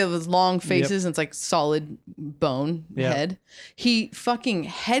 You know, they have those long faces and it's like solid bone Yeah. head. He fucking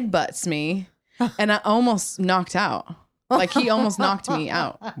headbutts me and I almost knocked out. Like he almost knocked me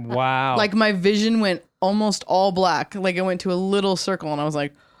out. Wow. Like my vision went almost all black. Like it went to a little circle and I was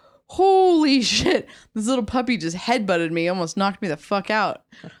like, holy shit. This little puppy just headbutted me, almost knocked me the fuck out.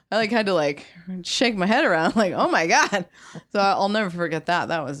 I like had to like shake my head around like, oh my God. So I'll never forget that.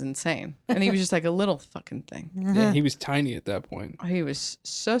 That was insane. And he was just like a little fucking thing. Yeah, he was tiny at that point. He was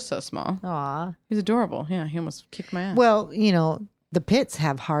so small. Aw. He was adorable. Yeah, he almost kicked my ass. Well, you know, the pits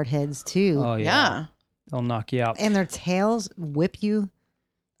have hard heads too. oh yeah. yeah. They'll knock you out. And their tails whip you.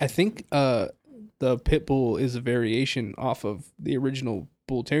 I think the pit bull is a variation off of the original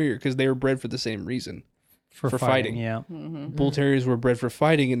bull terrier because they were bred for the same reason. for fighting. Yeah. Bull terriers were bred for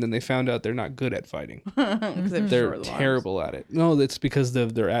fighting, and then they found out they're not good at fighting. They're terrible at it. No, that's because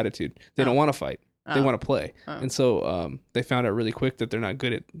of their attitude. They don't want to fight. They want to play. And so they found out really quick that they're not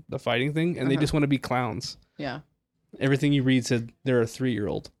good at the fighting thing, and they just want to be clowns. Yeah. Everything you read said they're a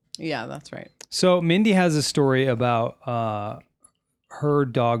 3-year-old. Yeah, that's right. So Mindy has a story about her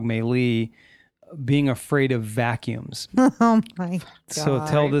dog Maylee being afraid of vacuums. Oh my God. So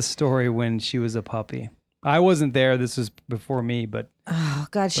tell this story when she was a puppy. I wasn't there. This was before me, but Oh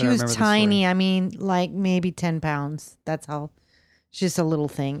God, she I was remember the tiny. story. I mean, like maybe 10 pounds. That's how. She's just a little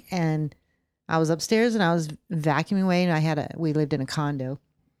thing. And I was upstairs and I was vacuuming away, and we lived in a condo,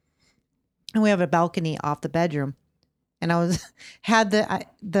 and we have a balcony off the bedroom, and I had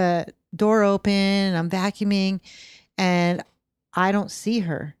the door open, and I'm vacuuming, and I don't see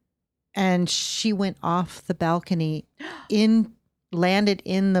her, and she went off the balcony, landed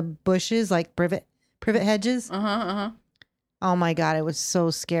in the bushes like privet hedges. Oh my God, I was so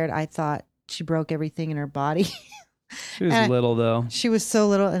scared. I thought she broke everything in her body. she was And little though. She was so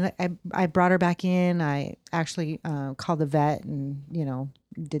little, and I brought her back in. I actually called the vet and,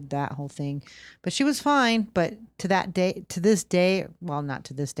 did that whole thing. But she was fine. But to this day, well, not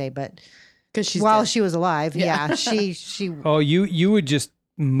to this day, but Because she's while dead. she was alive, yeah, she Oh, you would just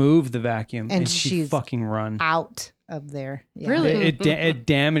move the vacuum And and she'd she's fucking run. out of there. Yeah. Really? It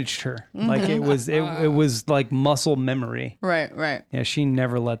damaged her. Like it was like muscle memory. Right. Yeah, she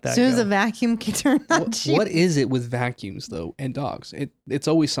never let that As soon as go. the vacuum turned on, What is it with vacuums though and dogs? It's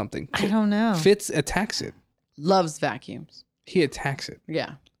always something. I don't know. Fitz attacks it. Loves vacuums. He attacks it.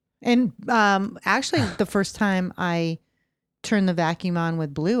 Yeah. And actually, the first time I turned the vacuum on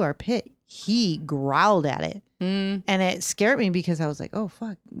with Blue, our pit, he growled at it. Mm. And it scared me because I was like, oh,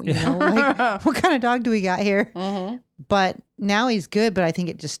 fuck. Like, what kind of dog do we got here? But now he's good, but I think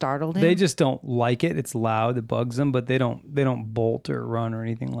it just startled him. They just don't like it. It's loud. It bugs them, but they don't bolt or run or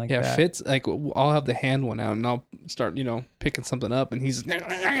anything like Yeah, that. Fitz, like I'll have the hand one out and I'll start, picking something up and he's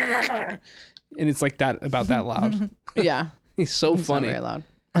and it's like that about that loud. Yeah. He's so It's not funny. very loud.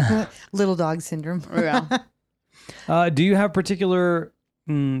 Little dog syndrome. Yeah. Do you have particulars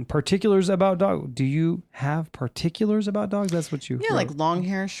about dog? Do you have particulars about dogs? That's what you Yeah, wrote. like long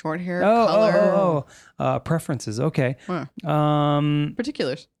hair, short hair, color. Preferences. Okay. Huh. Um.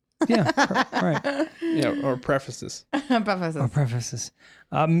 Particulars. Yeah. Right. Yeah, or prefaces. Or prefaces.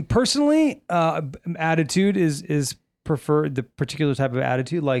 Personally, attitude is prefer the particular type of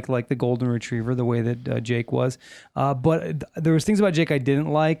attitude, like the golden retriever, the way that Jake was. But there was things about Jake I didn't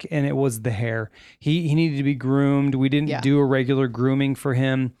like, and it was the hair. He needed to be groomed. We didn't do a regular grooming for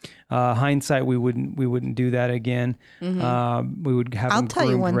him. Hindsight, we wouldn't do that again. We would have him tell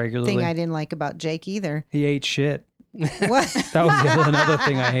you groomed one regularly. thing I didn't like about Jake either. He ate shit. What? That was another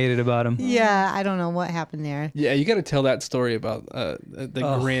thing I hated about him. Yeah, I don't know what happened there. Yeah, you got to tell that story about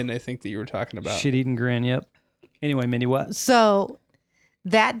the grin, I think, that you were talking about. Shit-eating grin, yep. Anyway, Mindy, what? So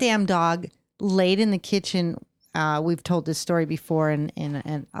that damn dog laid in the kitchen. We've told this story before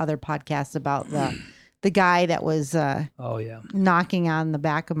in other podcasts about the guy that was knocking on the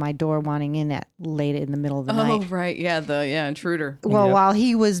back of my door wanting in at late in the middle of the night. Oh, right. Yeah, intruder. Well, while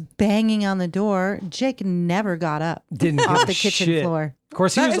he was banging on the door, Jake never got up Didn't off give the a kitchen shit. floor. Of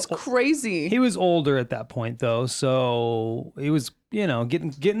course, That is crazy. he was older at that point, though, so he was,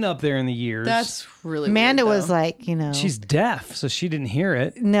 getting up there in the years. That's really Amanda weird, was though. like, She's deaf, so she didn't hear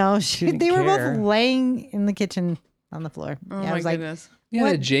it. no, didn't they were care. both laying in the kitchen on the floor. Oh, I my was like, goodness. Yeah,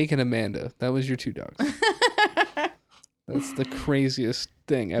 What? Jake and Amanda. That was your two dogs. That's the craziest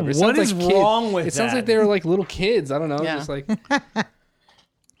thing ever. It What sounds is like kids. wrong with It sounds that? like they were like little kids. I don't know. Yeah. Just like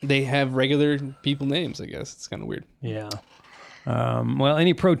they have regular people names, I guess. It's kind of weird. Yeah. Well,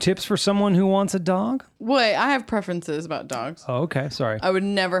 any pro tips for someone who wants a dog? Wait, I have preferences about dogs. Oh, okay. Sorry. I would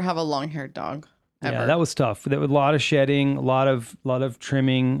never have a long-haired dog. Ever. Yeah, that was tough. There was a lot of shedding, a lot of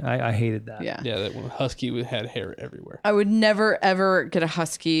trimming. I hated that. Yeah. Yeah, that one husky had hair everywhere. I would never ever get a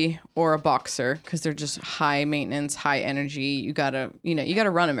husky or a boxer because they're just high maintenance, high energy. You gotta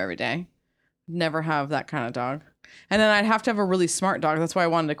run them every day. Never have that kind of dog. And then I'd have to have a really smart dog. That's why I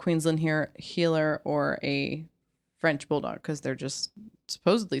wanted a Queensland Heeler or a French Bulldog because they're just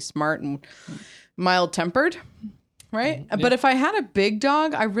supposedly smart and mild tempered, right? Yeah. But if I had a big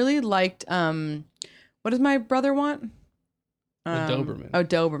dog, I really liked. What does my brother want? A Doberman. Oh,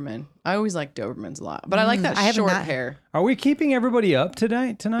 Doberman. I always like Dobermans a lot, but I like that I have short not- hair. Are we keeping everybody up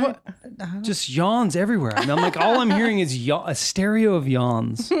tonight? Just yawns everywhere. I mean, I'm like, all I'm hearing is a stereo of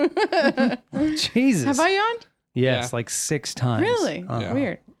yawns. Jesus. Have I yawned? Yes, Yeah. like 6 times. Really? Yeah.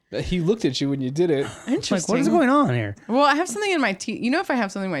 Weird. He looked at you when you did it. Interesting. Like, what is going on here? Well, I have something in my teeth. If I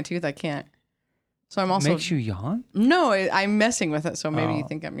have something in my tooth, I can't. So I'm also Makes you yawn? no. I'm messing with it, so maybe you Oh,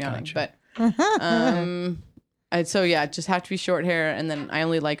 think I'm yawning. gotcha. But so yeah, it just have to be short hair, and then I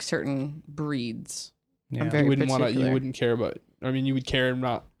only like certain breeds. Yeah. I'm very You wouldn't want to. You particular. wouldn't care about. I mean, you would care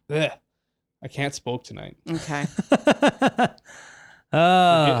not. Ugh, I can't smoke tonight. Okay.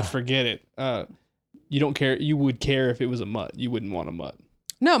 Forget it. You don't care. You would care if it was a mutt. You wouldn't want a mutt.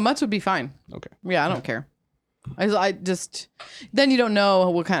 No, mutts would be fine. Okay. Yeah, I don't care. I just then you don't know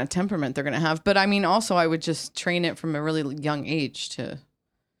what kind of temperament they're gonna have. But I mean, also I would just train it from a really young age to,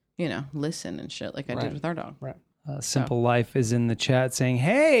 listen and shit like I did Right. with our dog. Right. Simple Life is in the chat saying,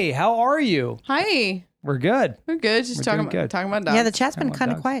 "Hey, how are you? Hi, We're good." we're good. Just We're talking doing about good. talking about dogs. Yeah, the chat's been about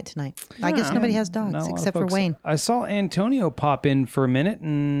kind of dogs. quiet tonight. I guess Yeah. nobody has dogs Not a lot of except for folks. Wayne. I saw Antonio pop in for a minute,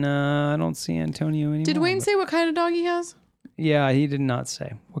 and I don't see Antonio anymore. Did Wayne but- say what kind of dog he has? Yeah, he did not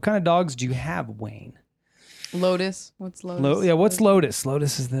say. What kind of dogs do you have, Wayne? Lotus. What's Lotus? What's Lotus?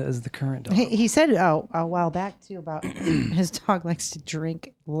 Lotus is the current dog. He said a while back too about his dog likes to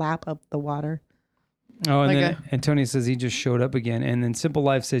lap up the water. Oh, and Like then Antonio says he just showed up again. And then Simple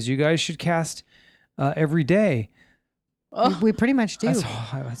Life says, you guys should cast every day. Oh, We pretty much do. That's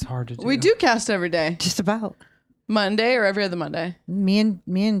hard to do. we do cast every day. Just about. Monday or every other Monday. Me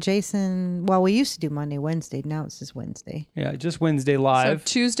and Jason. Well, we used to do Monday, Wednesday. Now it's just Wednesday. Yeah, just Wednesday live. So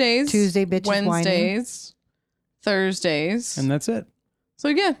Tuesdays. Tuesday, bitches whining. Wednesdays. Thursdays. And that's it. So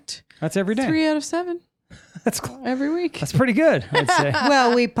yeah, That's every day. 3 out of 7 That's every week. that's pretty good, I'd say.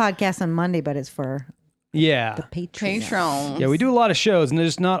 Well, we podcast on Monday, but it's for Yeah. the Patreon. Patreon. Yeah, we do a lot of shows, and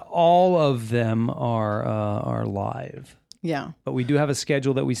there's not all of them are live. Yeah. But we do have a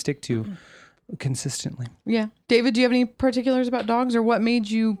schedule that we stick to consistently. Yeah. David, do you have any particulars about dogs or what made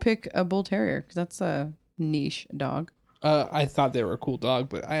you pick a bull terrier? Because that's a niche dog. I thought they were a cool dog,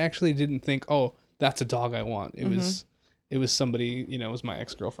 but I actually didn't think, oh, that's a dog I want. It was somebody, it was my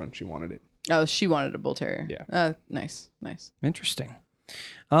ex-girlfriend. She wanted it. Oh, she wanted a bull terrier. Yeah. Nice. Interesting.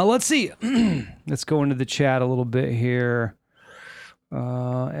 Let's see. Let's go into the chat a little bit here.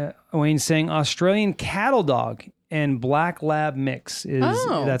 Wayne's saying Australian cattle dog and black lab mix is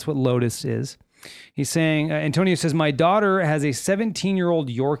that's what Lotus is. He's saying Antonio says my daughter has a 17-year-old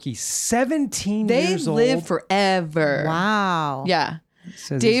Yorkie. 17 They years old. live forever. Wow. Yeah.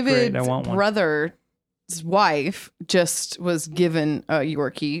 Says it's great. David's I want one. brother's wife just was given a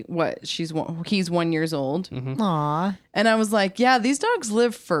Yorkie. He's 1 year old. Aw. And I was like, yeah, these dogs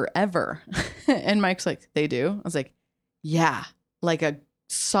live forever. And Mike's like, they do? I was like, Yeah, like a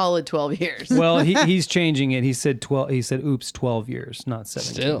solid 12 years. Well, he's changing it. He said 12. He said, "Oops, 12 years, not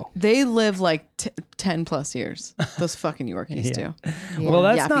 17." Still. They live like 10 plus years. Those fucking Yorkies Yeah. do. Well,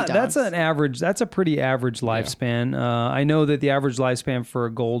 that's Yappy not. That's dogs. an average. That's a pretty average lifespan. I know that the average lifespan for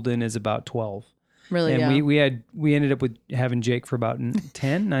a golden is about 12. Really, And yeah. we ended up with having Jake for about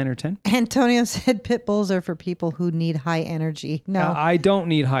 9 or 10. Antonio said pit bulls are for people who need high energy. No, I don't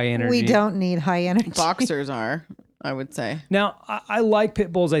need high energy. we don't need high energy. Boxers are, I would say. Now, I like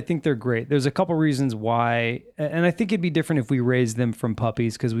pit bulls. I think they're great. There's a couple reasons why, and I think it'd be different if we raised them from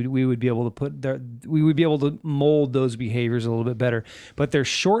puppies because we would be able to we would be able to mold those behaviors a little bit better. But they're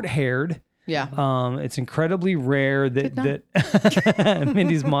short-haired. Yeah. It's incredibly rare that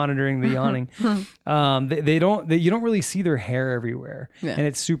Mindy's monitoring the yawning. You don't really see their hair everywhere, Yeah. and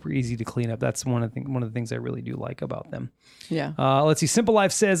it's super easy to clean up. That's one of the things I really do like about them. Yeah. Let's see. Simple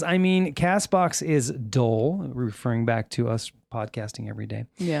Life says, Castbox is dull, referring back to us podcasting every day.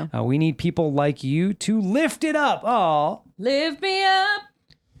 Yeah. We need people like you to lift it up. Oh, Lift me up.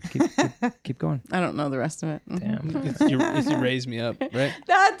 keep going. I don't know the rest of it. Damn. It's you raise me up, right?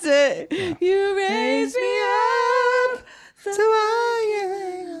 That's it. You raise me up. So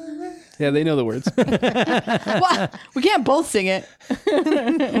I Yeah, they know the words. Well, we can't both sing it.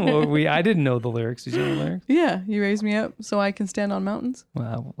 Well, I didn't know the lyrics. Did you know the lyrics? Yeah. You raise me up so I can stand on mountains.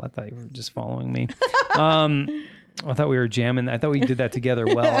 Well, I thought you were just following me. I thought we were jamming. I thought we did that together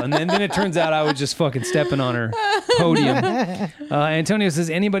well. And then it turns out I was just fucking stepping on her podium. Antonio says,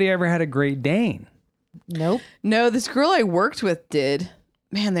 anybody ever had a Great Dane? Nope. No, this girl I worked with did.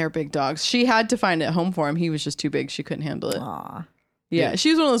 Man, they're big dogs. She had to find a home for him. He was just too big. She couldn't handle it. Aw. Yeah. She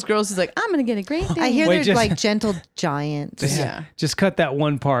was one of those girls who's like, I'm going to get a Great Dane. I hear Wait, they're just- like gentle giants. Yeah. Just cut that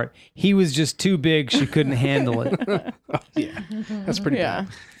one part. He was just too big. She couldn't handle it. Yeah, that's pretty Yeah.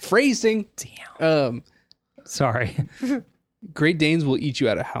 bad. Phrasing. Damn. Sorry. Great Danes will eat you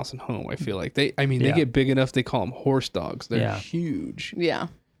out of house and home. I feel like they Yeah. get big enough. They call them horse dogs. They're Yeah. huge. Yeah.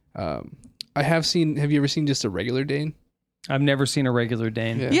 I have seen. Have you ever seen just a regular Dane? I've never seen a regular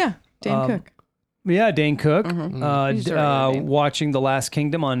Dane. Yeah. Yeah. Dane Cook. Yeah, Dane Cook. He's a regular Dane. Watching The Last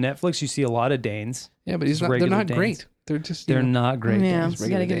Kingdom on Netflix, you see a lot of Danes. Yeah, but Just they're regular not Danes. great. They're just They're not great Yeah. Danes. We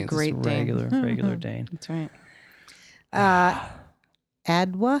got to get a Danes. Great Just Dane. regular Dane. That's right.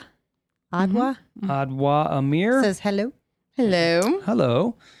 Adwa Adwa Amir says hello. Hello.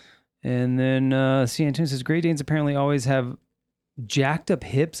 Hello. And then Antonio says Great Danes apparently always have jacked up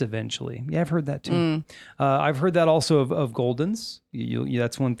hips eventually. Yeah, I've heard that too. I've heard that also of Goldens.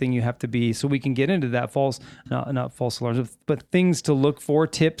 That's one thing you have to be, so we can get into that not false alarms, but things to look for,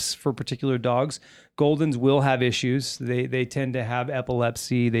 tips for particular dogs. Goldens will have issues. They tend to have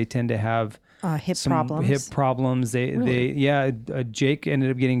epilepsy. They tend to have Hip some problems. hip problems. Jake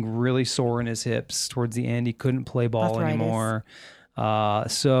ended up getting really sore in his hips towards the end. He couldn't play ball Arthritis. anymore.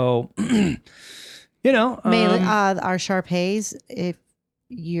 So, Mainly, our Shar-Peis,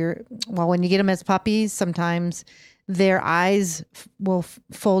 when you get them as puppies, sometimes their eyes will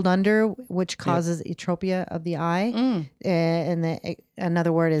fold under, which causes atropia of the eye. And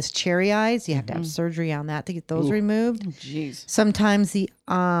another word is cherry eyes. You have to have surgery on that to get those removed. Jeez. Sometimes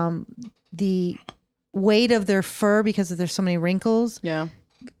the weight of their fur, because there's so many wrinkles, Yeah.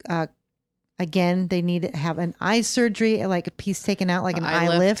 again, they need to have an eye surgery, like a piece taken out, like an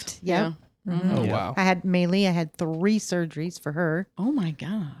eye lift. Yeah. Oh wow. I had 3 surgeries for her. Oh my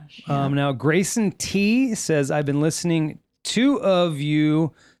gosh. Now, Grayson T says, I've been listening. 2 of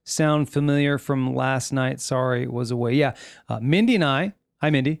you sound familiar from last night. Sorry, was away. Yeah. Mindy and I. Hi,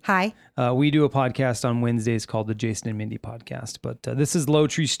 Mindy. Hi. We do a podcast on Wednesdays called the Jason and Mindy Podcast. But this is Low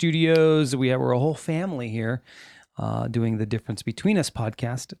Tree Studios. We're a whole family here doing the Difference Between Us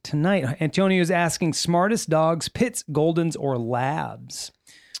podcast tonight. Antonio is asking, smartest dogs, pits, Goldens, or Labs?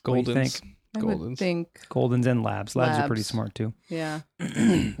 What do you think? I would think. Goldens and Labs. Labs are pretty Labs. smart too. Yeah.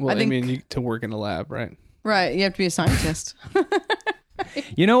 Well, I I think- mean, to work in a lab, right? Right. You have to be a scientist.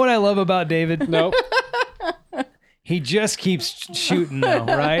 You know what I love about David? Nope. He just keeps shooting though,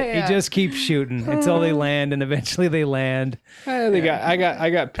 right? Yeah. He just keeps shooting until they land, and eventually they land. I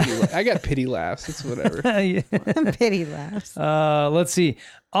got pity laughs. It's whatever. Pity laughs. Let's see.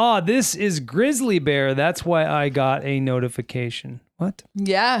 This is Grizzly Bear. That's why I got a notification. What?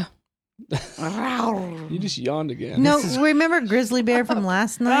 Yeah. You just yawned again. No, remember Grizzly Bear from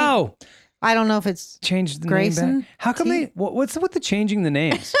last night? Oh, I don't know if it's changed the name Grayson back. How come T? what's with the changing the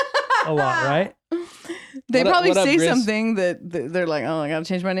names? A lot, right? They What up- probably what up, say Grizz? something that they're like, oh, I got to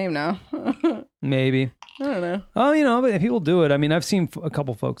change my name now. Maybe. I don't know. Oh, but people do it. I mean, I've seen a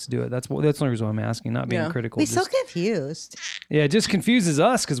couple folks do it. That's the only reason why I'm asking, not being critical. We're so confused. Yeah, it just confuses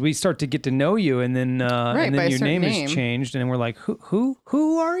us because we start to get to know you, and then your name is changed, and we're like, who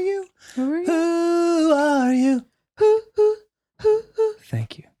are you? Who are you? Who are you? Who?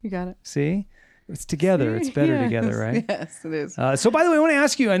 Thank you. You got it. See? It's together. It's better together, right? Yes, it is. So, by the way, I want to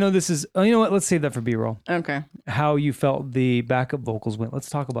ask you, I know this is, you know what? Let's save that for B-roll. Okay. How you felt the backup vocals went. Let's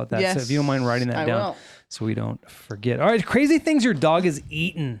talk about that. Yes, So if you don't mind writing that I down will. so we don't forget. All right. Crazy things your dog has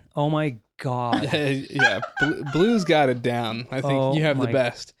eaten. Oh, my God. Yeah, Blue's got it down. I think you have the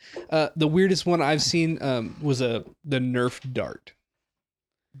best. The weirdest one I've seen was the Nerf dart.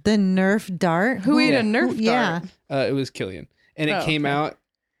 The Nerf dart? Who ate a Nerf dart? Yeah. It was Killian. And it came out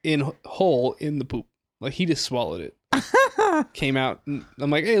whole in the poop. Like he just swallowed it. Came out. And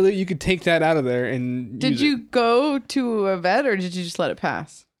I'm like, hey, you could take that out of there and Did you go to a vet or did you just let it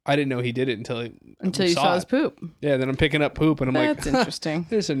pass? I didn't know he did it until you saw his poop. Yeah, then I'm picking up poop and I'm That's like, interesting.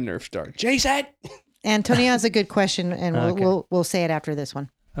 There's a Nerf dart. Jason! Antonio has a good question, and we'll say it after this one.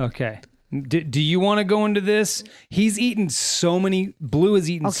 Okay. Do you want to go into this? He's eaten so many. Blue has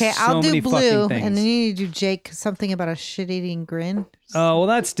eaten so I'll many do fucking Blue, things. and then you need to do Jake something about a shit-eating grin. Oh, well,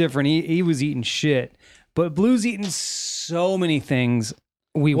 that's different. He was eating shit, but Blue's eaten so many things.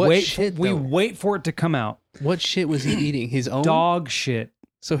 We wait for it to come out. What shit was he eating? His own dog shit.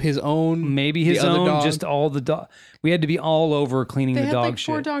 So his own, maybe his own, dog? Just all the dog. We had to be all over cleaning the dog shit.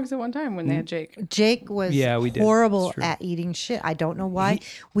 They had 4 dogs at one time when they had Jake. Jake was horrible at eating shit. I don't know why.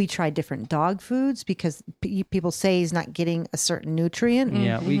 We tried different dog foods because people say he's not getting a certain nutrient.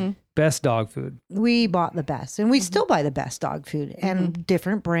 Yeah, best dog food. We bought the best, and we still buy the best dog food and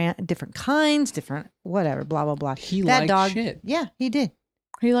different brand, different kinds, different whatever, blah blah blah. He liked shit. Yeah, he did.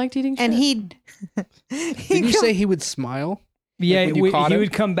 He liked eating shit. And Did you say he would smile? Yeah, he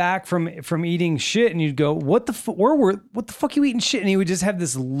would come back from eating shit, and you'd go, "What the fuck you eating shit?" And he would just have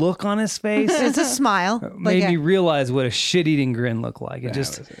this look on his face. It's a smile. Made me realize what a shit eating grin looked like. It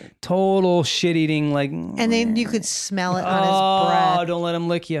just total shit eating, like. And then you could smell it on his breath. Oh, don't let him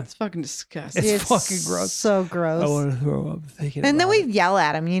lick you. It's fucking disgusting. It's fucking gross. So gross. I want to throw up thinking. And then we'd yell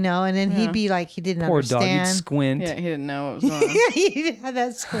at him, and then he'd be like, he didn't understand. Poor dog, he'd squint. Yeah, he didn't know what was going on. He had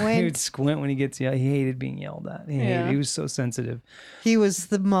that squint. He would squint when he gets yelled. He hated being yelled at. He was so sensitive. He was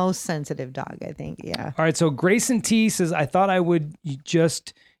the most sensitive dog, I think. Yeah. All right. So Grayson T says, I thought I would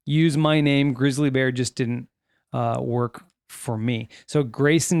just use my name. Grizzly Bear just didn't work for me. So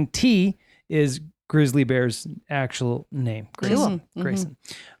Grayson T is Grizzly Bear's actual name. Grayson. Cool. Grayson.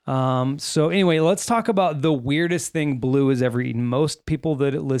 So anyway, let's talk about the weirdest thing Blue has ever eaten. Most people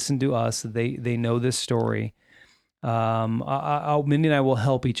that listen to us, they know this story. Mindy and I will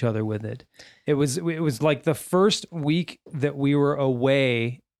help each other with it. It was like the first week that we were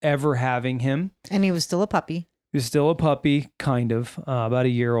away ever having him. And he was still a puppy. He was still a puppy, kind of, about a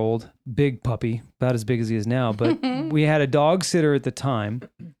year old, big puppy, about as big as he is now. But we had a dog sitter at the time,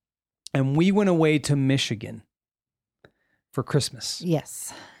 and we went away to Michigan for Christmas.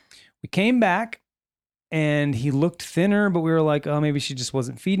 Yes. We came back. And he looked thinner, but we were like, oh, maybe she just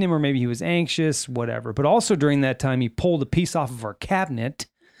wasn't feeding him, or maybe he was anxious, whatever. But also during that time, he pulled a piece off of our cabinet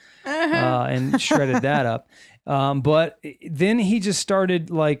and shredded that up. But then he just started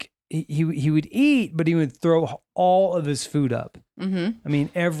like, he would eat, but he would throw all of his food up. I mean,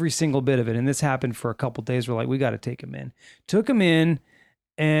 every single bit of it. And this happened for a couple of days. We're like, we got to take him in. Took him in,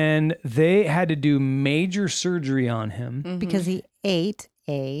 and they had to do major surgery on him. Because he ate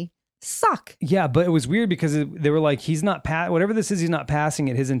a sock. Yeah, but it was weird because they were like, he's not whatever this is, he's not passing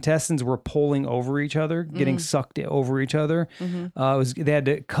it. His intestines were pulling over each other, getting sucked over each other. They had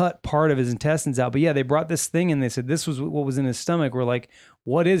to cut part of his intestines out. But yeah, they brought this thing and they said this was what was in his stomach. We're like,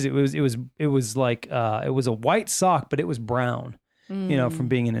 what is it? It was like it was a white sock, but it was brown. From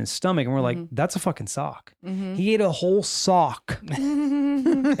being in his stomach. And we're like, that's a fucking sock. He ate a whole sock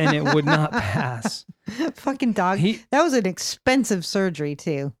and it would not pass. Fucking dog. That was an expensive surgery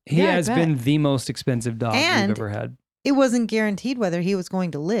too. He has been the most expensive dog we've ever had. It wasn't guaranteed whether he was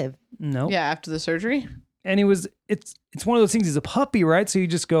going to live. No. Yeah, after the surgery. And it's one of those things, he's a puppy, right? So you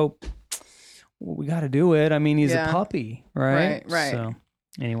just go, well, we got to do it. I mean, he's a puppy, right? Right. So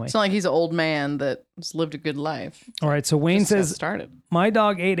anyway. It's not like he's an old man that's lived a good life. All right. So Wayne says, my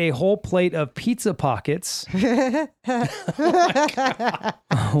dog ate a whole plate of pizza pockets.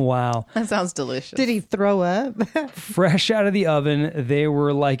 Wow. That sounds delicious. Did he throw up? Fresh out of the oven. They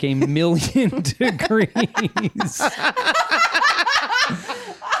were like 1,000,000 degrees.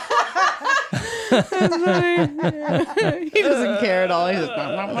 He doesn't care at all. He's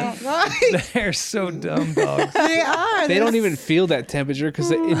just They're so dumb dogs. They are. They don't even feel that temperature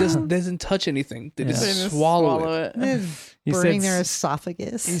because it doesn't touch anything. They They just just swallow it. They're He burning said their He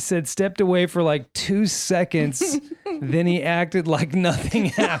esophagus. said stepped away for like 2 seconds, then he acted like nothing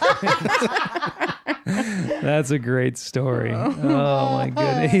happened. That's a great story. Oh my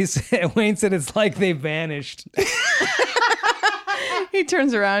goodness. He said, Wayne said it's like they vanished. he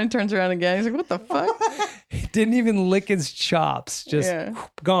turns around and turns around again. He's like, what the fuck? He didn't even lick his chops. Just Yeah.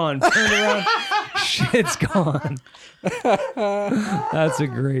 gone. Turned around. Shit's gone. That's a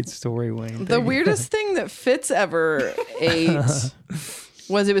great story, Wayne. The weirdest thing that Fitz ever ate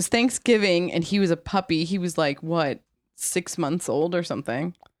was it was Thanksgiving and he was a puppy. He was like, what, 6 months old or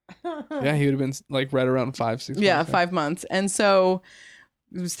something? Yeah, he would have been like right around 5, 6. Yeah, months. 5 months. And so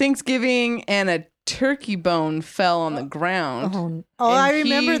it was Thanksgiving and a turkey bone fell on the ground. Oh, And I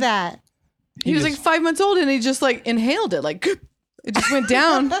remember he- that. He was like 5 months old and he just like inhaled it. Like it just went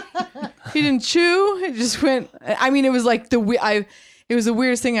down. He didn't chew. It just went. I mean, it was like it was the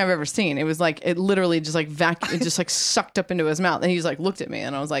weirdest thing I've ever seen. It was like it literally just like it just like sucked up into his mouth. And he just like looked at me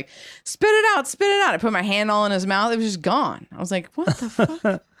and I was like, spit it out, spit it out. I put my hand all in his mouth. It was just gone. I was like, what the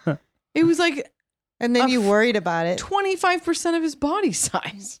fuck? It was like And then you worried about it. 25% of his body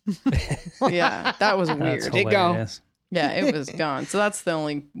size. Yeah, that was That's weird. It gone. hilarious. Yeah, it was gone. So that's the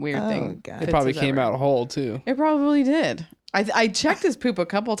only weird thing. God. Fitz It probably has came ever- out whole too. It probably did. I checked his poop a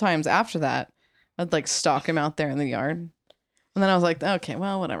couple times after that. I'd like stalk him out there in the yard. And then I was like, okay,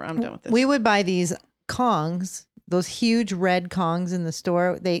 well, whatever. I'm done with this. We would buy these Kongs, those huge red Kongs in the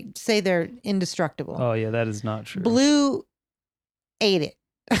store. They say they're indestructible. Oh yeah, that is not true. Blue ate it.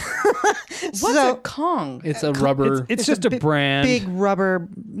 What's a Kong? It's a rubber. It's just a brand. Big rubber.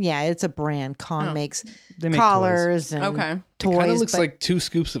 Yeah, it's a brand. Kong Oh. makes They make collars and Okay. toys. It kind of looks but like 2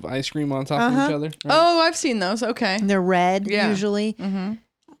 scoops of ice cream on top of Uh-huh. each other. right? Oh, I've seen those. Okay. they're red Yeah. usually. Mm-hmm.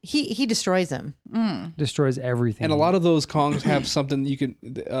 He destroys them. destroys everything. And a lot of those Kongs have something you could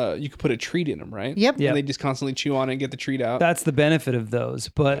put a treat in them, right? Yep. Yeah. And they just constantly chew on it and get the treat out. That's the benefit of those.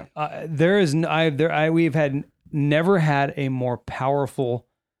 But we've never had a more powerful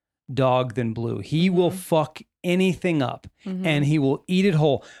dog than Blue. He will fuck anything up and he will eat it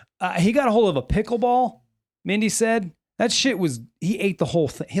whole. He got a hold of a pickleball. Mindy said that shit he ate the whole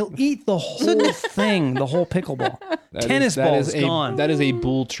thing. He'll eat the whole thing, the whole pickleball. Tennis ball's gone. That is a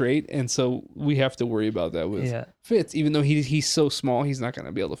bull trait, and so we have to worry about that with Yeah. Fitz. Even though he's so small, he's not going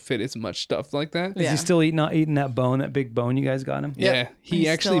to be able to fit as much stuff like that. Is Yeah. he still not eating that bone, that big bone you guys got him? Yeah, he He's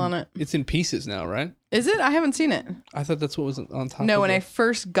actually. still on it. It's in pieces now, right? Is it? I haven't seen it. I thought that's what was on top. No, of when it. I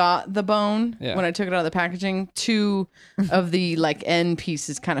first got the bone, Yeah. when I took it out of the packaging, 2 of the like end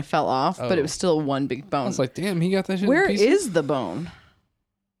pieces kind of fell off, but it Oh. was still one big I bone. was like, damn, he got that shit. Where in pieces? is the bone?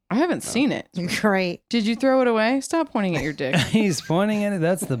 I haven't seen it. Great. Did you throw it away? Stop pointing at your dick. He's pointing at it.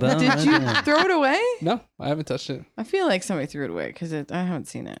 That's the bone. Did you Okay. throw it away? No, I haven't touched it. I feel like somebody threw it away because I haven't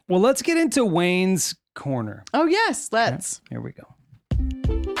seen it. Well, let's get into Wayne's corner. Oh yes, let's. Here we go.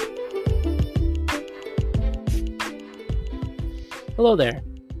 Hello there.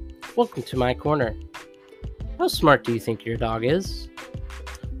 Welcome to my corner. How smart do you think your dog is?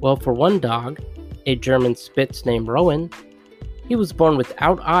 Well, for one dog, a German Spitz named Rowan, he was born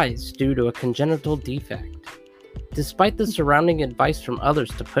without eyes due to a congenital defect. Despite the surrounding advice from others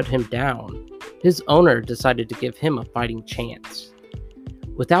to put him down, his owner decided to give him a fighting chance.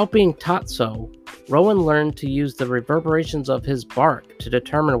 Without being taught so, Rowan learned to use the reverberations of his bark to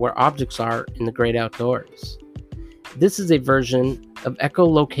determine where objects are in the great outdoors. This is a version of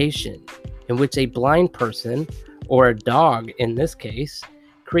echolocation, in which a blind person, or a dog in this case,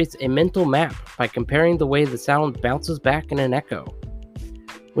 creates a mental map by comparing the way the sound bounces back in an echo.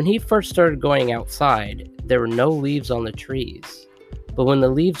 When he first started going outside, there were no leaves on the trees, but when the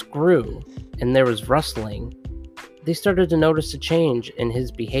leaves grew and there was rustling, they started to notice a change in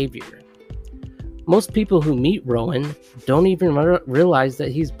his behavior. Most people who meet Rowan don't even realize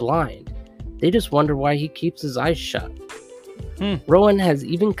that he's blind. They just wonder why he keeps his eyes shut. Rowan has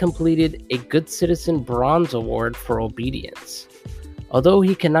even completed a Good Citizen Bronze Award for obedience. Although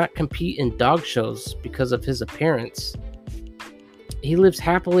he cannot compete in dog shows because of his appearance, he lives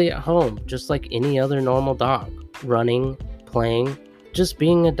happily at home just like any other normal dog, running, playing, just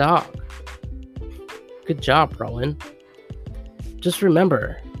being a dog. Good job, Rowan. Just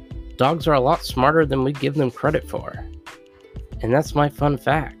remember, dogs are a lot smarter than we give them credit for. And that's my fun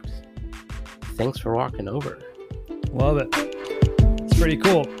fact. Thanks for walking over. Love it. It's pretty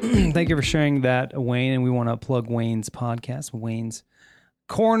cool. Thank you for sharing that, Wayne. And we want to plug Wayne's podcast, Wayne's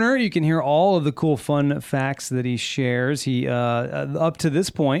Corner. You can hear all of the cool, fun facts that he shares. He, up to this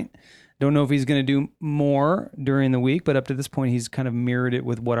point, Don't know if he's going to do more during the week, but up to this point, he's kind of mirrored it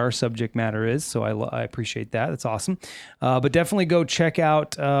with what our subject matter is. So I appreciate that. That's awesome. But definitely go check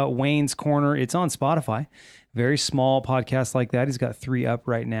out Wayne's Corner. It's on Spotify. Very small podcast like that. He's got 3 up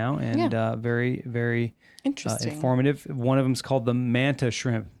right now, and very, very Interesting. informative. One of them's called the Manta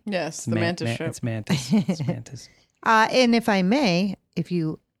Shrimp. Yes, the mantis shrimp. It's mantis. It's mantis. And if I may, if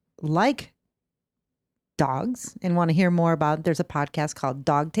you like dogs and want to hear more about, there's a podcast called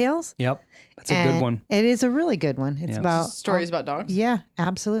Dog Tales. Yep. That's a good one. It is a really good one. It's Yeah. about Stories about dogs. Yeah,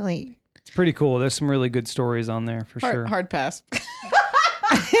 absolutely. It's pretty cool. There's some really good stories on there for sure. Hard pass.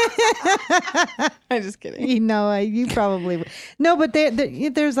 I'm just kidding. You know, you probably would. No, but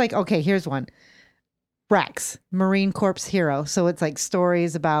there's like, okay, here's one. Rex, Marine Corps hero. So it's like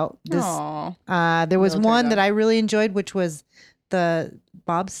stories about this. Aw. There was Military one dog. that I really enjoyed, which was the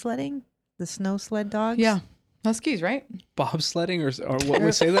bobsledding, the snow sled dogs. Yeah. Huskies, right? Bobsledding or what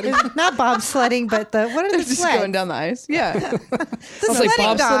we say that is? Not bobsledding, but what are the Just sleds? going down the ice. Yeah. The I was like,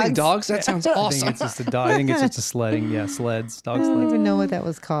 sledding bobsledding dogs? That sounds I think awesome. it's just I think it's just a sledding. Yeah, sleds, dog I don't sleds. even know what that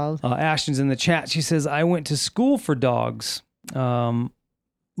was called. Ashton's in the chat. She says, "I went to school for dogs."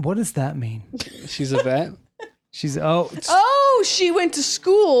 What does that mean? She's a vet. She's Oh, she went to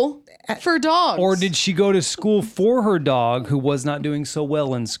school for dogs. or did she go to school for her dog who was not doing so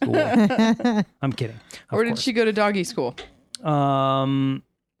well in school? I'm kidding. Of Or did course. she go to doggy school?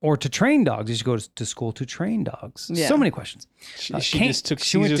 Or to train dogs? Did she go to school to train dogs? Yeah. So many questions. She Can- just took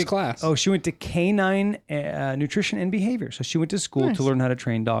she went Caesar's to- class. Oh, she went to canine nutrition and behavior. So she went to school to learn how to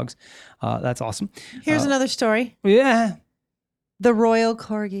train dogs. That's awesome. Here's another story. Yeah. The royal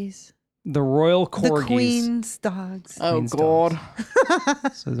corgis. The royal corgis. The queen's dogs. Oh, Queen's God.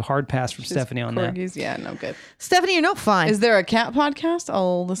 So the hard pass from Stephanie on that. Corgis. Yeah, no good. Stephanie, you're no fun. Is there a cat podcast?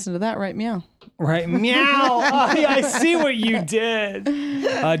 I'll listen to that right meow. Right. Meow. Oh, yeah, I see what you did.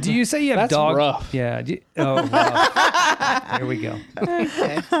 Do you say you have That's dog? rough. Yeah. Rough. There we go.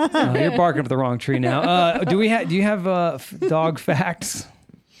 Okay. You're barking up the wrong tree now. Do you have dog facts?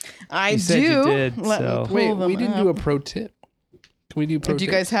 I You do. said you did, Let so- me pull Wait, them we didn't up. do a pro tip. Can we do pro Do you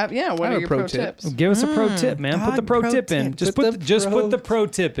tip? guys have? Yeah. What I are have your a pro pro tip. tips? Give us a pro tip, man. Put the dog pro pro tip in. tip. Just Put put the pro- the pro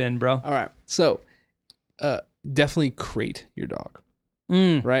tip in, bro. All right. So, definitely crate your dog,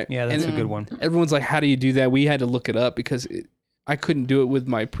 Mm. right? Yeah, that's And a good one. everyone's like, how do you do that? We had to look it up because I couldn't do it with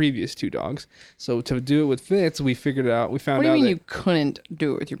my previous 2 dogs. So to do it with Fitz, we figured it out. We found What do you out mean that you couldn't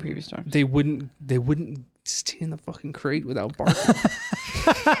do it with your previous dog? they wouldn't stay in the fucking crate without barking.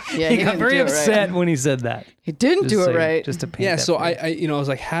 Yeah, He got didn't very do it right. upset when he said that. He didn't do so- it right. Just to paint Yeah, that so picture. I was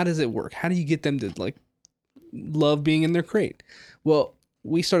like, how does it work? How do you get them to like love being in their crate? Well,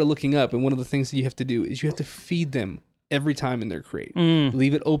 we started looking up, and one of the things that you have to do is you have to feed them every time in their crate.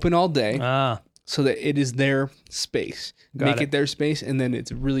 Leave it open all day so that it is their space. Make it. it their space, and then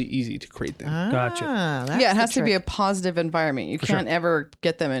it's really easy to crate them. Gotcha. Yeah, it has to be a positive environment. You can't ever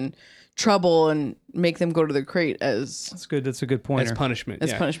get them in trouble and make them go to the crate as That's good. That's a good pointer. As punishment.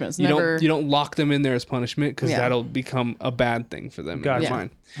 As yeah. punishment. It's You never- don't lock them in there as punishment because Yeah. that'll become a bad thing for them. in Gotcha. their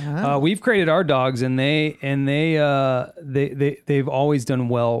mind. We've created our dogs, and they've always done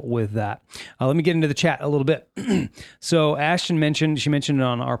well with that. Let me get into the chat a little bit. So Ashton mentioned it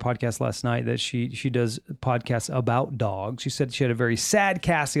on our podcast last night that she does podcasts about dogs. She said she had a very sad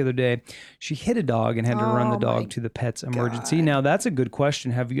cast the other day. She hit a dog and had to run the dog to the pet's emergency. Now that's a good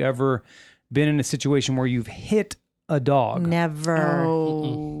question. Have you ever been in a situation where you've hit a dog? Never.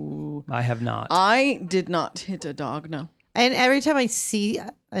 Oh. I have not. I did not hit a dog, no. And every time I see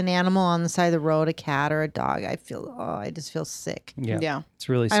an animal on the side of the road, a cat or a dog, I just feel sick. Yeah. It's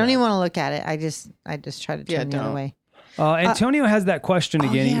really sad. I don't even want to look at it. I just try to turn the other don't. way. Antonio has that question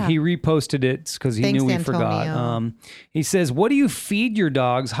again. yeah. He reposted it because he Thanks, knew we Antonio. forgot. He says, "What do you feed your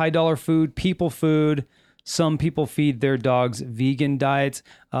dogs? High dollar food, people food. Some people feed their dogs vegan diets."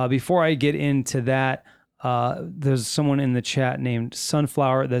 Before I get into that, there's someone in the chat named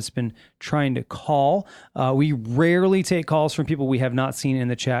Sunflower that's been trying to call. We rarely take calls from people we have not seen in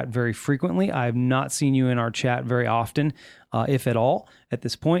the chat very frequently. I have not seen you in our chat very often, if at all, at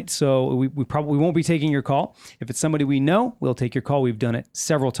this point. So we probably won't be taking your call. If it's somebody we know, we'll take your call. We've done it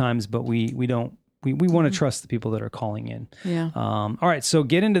several times, but we don't. We want to trust the people that are calling in. Yeah. All right. So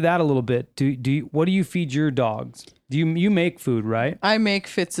get into that a little bit. What do you feed your dogs? You make food, right? I make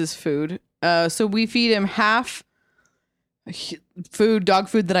Fitz's food. So we feed him half dog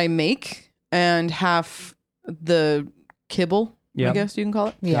food that I make, and half the kibble, I Yep. guess you can call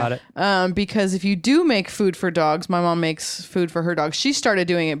it. Got it. Because if you do make food for dogs, my mom makes food for her dogs. She started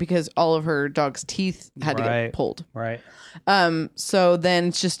doing it because all of her dog's teeth had to Right. get pulled. Right. So then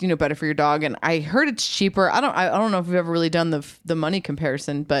it's just, better for your dog. And I heard it's cheaper. I don't know if we've ever really done the money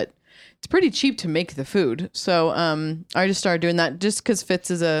comparison, but it's pretty cheap to make the food. So I just started doing that just because Fitz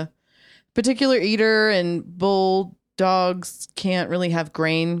is a particular eater, and bulldogs can't really have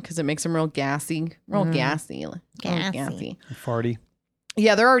grain because it makes them real gassy. Gassy. Farty.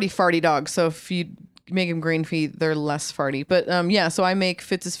 Yeah, they're already farty dogs. So if you make them grain feed, they're less farty. But so I make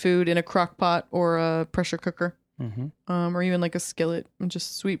Fitz's food in a crock pot or a pressure cooker, or even like a skillet, and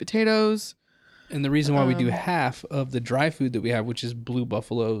just sweet potatoes. And the reason why we do half of the dry food that we have, which is Blue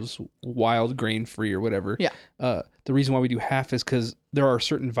Buffalo's wild grain free or whatever. Yeah. The reason why we do half is because there are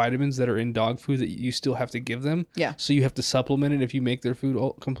certain vitamins that are in dog food that you still have to give them. Yeah. So you have to supplement it if you make their food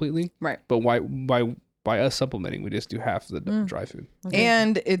all completely. Right. But by us supplementing, we just do half the dry food. Okay.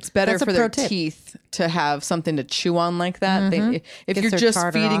 And it's better That's a for their pro tip. teeth to have something to chew on like that. If Gets you're their just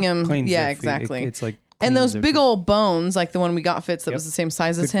tartar feeding off. them, Cleans yeah, their feet. exactly. It's like And those cleans their big feet. old bones, like the one we got Fitz that was the same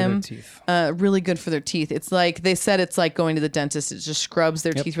size as Good for their him, teeth. really good for their teeth. It's like they said, it's like going to the dentist. It just scrubs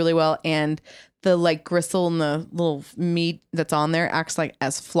their teeth really well, and the like gristle and the little meat that's on there acts like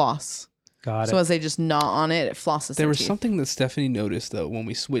as floss. Got So it. as they just gnaw on it, it flosses There their was teeth. something that Stephanie noticed though when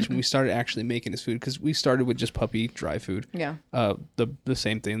we switched, when we started actually making his food, because we started with just puppy dry food. Yeah. The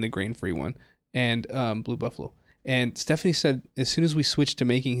same thing, the grain free one, and Blue Buffalo. And Stephanie said as soon as we switched to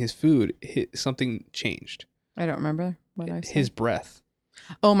making his food, something changed. I don't remember what I said. His breath.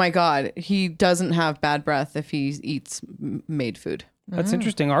 Oh my God. He doesn't have bad breath if he eats made food. That's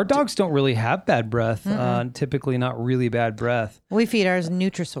interesting. Our dogs don't really have bad breath. Typically, not really bad breath. We feed ours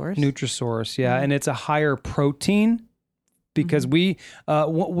Nutrisource. Nutrisource, yeah, and it's a higher protein because we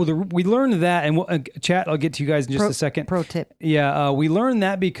learned that, and chat. I'll get to you guys in just a second. Pro tip. Yeah, we learned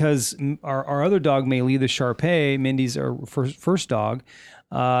that because our other dog, Maylee, the Shar Pei, Mindy's our first dog,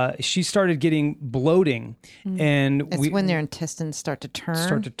 she started getting bloating, and It's when their intestines start to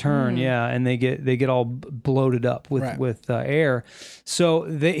turn. yeah, and they get all bloated up with air. So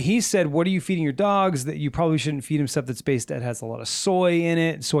he said, "What are you feeding your dogs? That you probably shouldn't feed them stuff that has a lot of soy in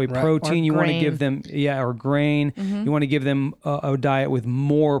it, soy protein. Or you want to grain. give them or grain. You want to give them a diet with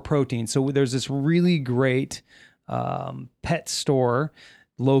more protein. So there's this really great pet store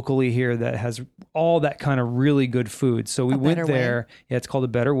locally here that has all that kind of really good food. So we went Better there. Yeah, it's called A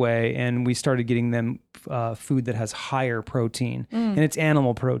Better Way, and we started getting them food that has higher protein, and it's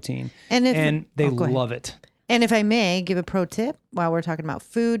animal protein, And they go ahead. love it. And if I may give a pro tip while we're talking about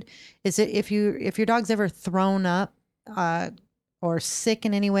food, is that if your dog's ever thrown up or sick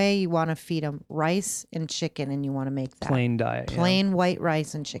in any way, you want to feed them rice and chicken, and you want to make that Plain diet, yeah. plain white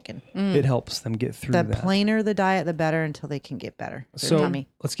rice and chicken. It helps them get through The that. plainer the diet, the better until they can get better. Their So tummy.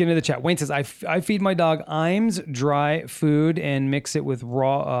 let's get into the chat. Wayne says, I feed my dog Iams dry food and mix it with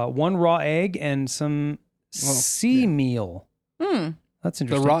one raw egg and some sea meal. That's The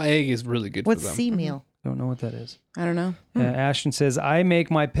interesting. raw egg is really good What's for them. sea meal? Don't know what that is. I don't know. Ashton says, I make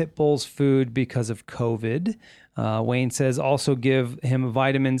my pit bulls food because of COVID. Wayne says, also give him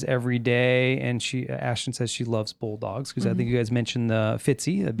vitamins every day. And Ashton says she loves bulldogs because I think you guys mentioned the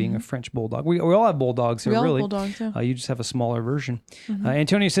Fitzy, being a French bulldog. We all have bulldogs here, We all have really. bulldogs, yeah. You just have a smaller version.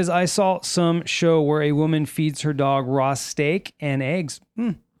 Antonio says, I saw some show where a woman feeds her dog raw steak and eggs.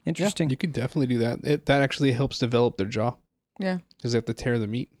 Interesting. You could definitely do that. That actually helps develop their jaw Yeah. because they have to tear the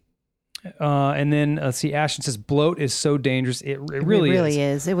meat. And then Ashton says, bloat is so dangerous. It really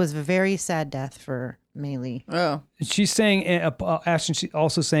is. It was a very sad death for Maylee. Oh. She's saying, Ashton, she's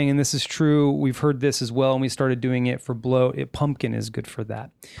also saying, and this is true, we've heard this as well, and we started doing it for bloat. Pumpkin is good for that.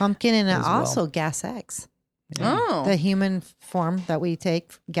 Pumpkin and As well. also Gas X. Oh. The human form that we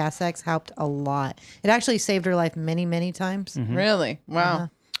take, Gas X, helped a lot. It actually saved her life many, many times. Really? Wow.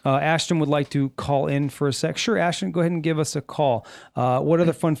 Ashton would like to call in for a sec. Sure, Ashton, go ahead and give us a call. What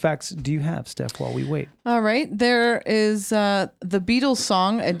other fun facts do you have, Steph, while we wait? All right. There is the Beatles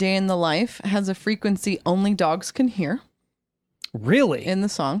song, A Day in the Life, has a frequency only dogs can hear Really? in the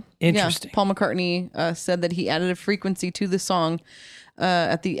song. Interesting. Yeah. Paul McCartney said that he added a frequency to the song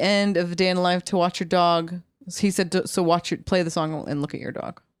at the end of A Day in the Life to watch your dog. He said, play the song and look at your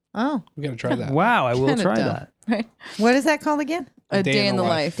dog. Oh, We got to try that. Wow, I will Kinda try dumb, that. Right? what is that called again? A Day in the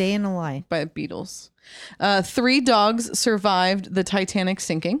Life Day in the Life. by Beatles. 3 dogs survived the Titanic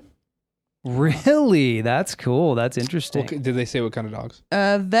sinking. Really? That's cool. That's interesting. Okay, did they say what kind of dogs?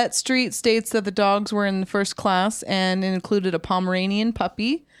 Vet Street states that the dogs were in the first class and included a Pomeranian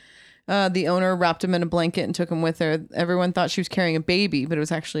puppy. The owner wrapped him in a blanket and took him with her. Everyone thought she was carrying a baby, but it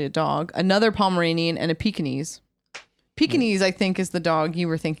was actually a dog. Another Pomeranian and a Pekingese. Pekingese, I think, is the dog you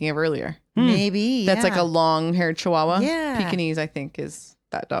were thinking of earlier. Maybe. That's like yeah. a long-haired Chihuahua. Yeah. Pekingese, I think, is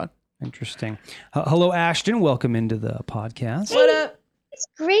that dog. Interesting. Hello, Ashton. Welcome into the podcast. What up? It's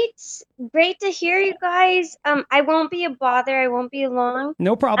great to hear you guys. I won't be a bother. I won't be long.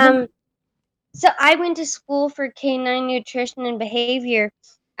 No problem. So I went to school for canine nutrition and behavior.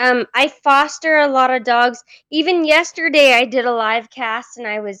 I foster a lot of dogs. Even yesterday, I did a live cast, and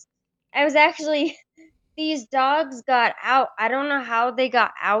I was actually these dogs got out. I don't know how they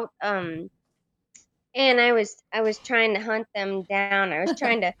got out. And I was trying to hunt them down. I was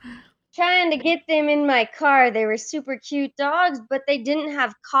trying to get them in my car. They were super cute dogs, but they didn't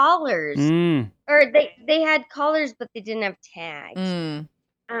have collars. Or they had collars, but they didn't have tags.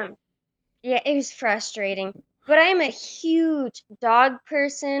 Yeah, it was frustrating. But I'm a huge dog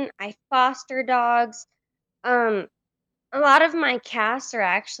person. I foster dogs. A lot of my casts are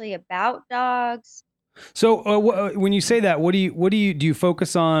actually about dogs. So when you say that, do you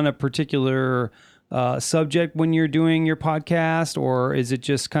focus on a particular subject when you're doing your podcast, or is it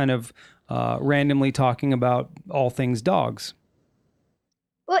just kind of randomly talking about all things dogs?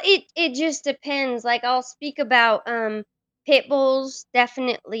 Well, it just depends. Like, I'll speak about pit bulls.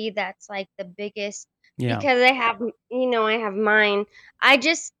 Definitely, that's like the biggest. Yeah. Because I have mine. I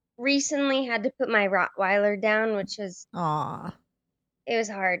just recently had to put my Rottweiler down, which was it was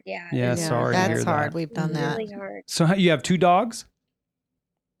hard. Yeah. Yeah, sorry to hear That's hard. that. We've done that. Really hard. So you have 2 dogs?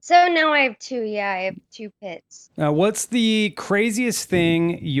 So now I have 2. Yeah, I have 2 pits. What's the craziest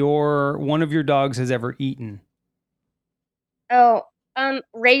thing one of your dogs has ever eaten? Oh,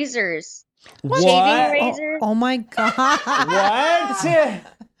 razors. What? Shaving razors. Oh my God. What?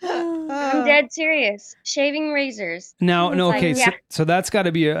 I'm dead serious. Shaving razors. No, Like, okay. yeah. So that's got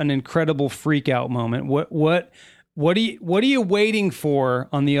to be an incredible freak out moment. What are you waiting for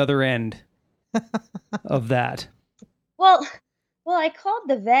on the other end of that? Well, I called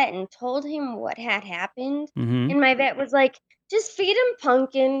the vet and told him what had happened, Mm-hmm. and my vet was like, "Just feed them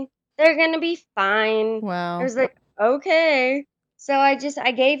pumpkin. They're gonna be fine." Wow. I was like, "Okay." So I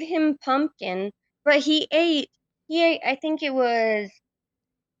gave him pumpkin, but he ate. I think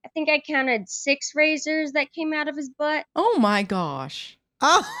I counted 6 razors that came out of his butt. Oh my gosh.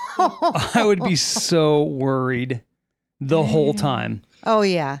 Oh. I would be so worried the whole time. Oh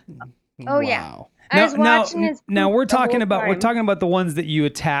yeah. Oh yeah. Wow. I was watching his. Now poop we're the whole talking time. about the ones that you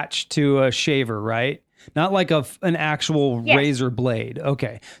attach to a shaver, right? Not like an actual Yes. razor blade.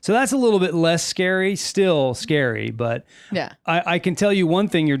 Okay. So that's a little bit less scary, still scary, but Yeah. I can tell you one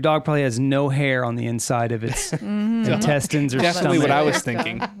thing, your dog probably has no hair on the inside of its intestines or Definitely stomach what I was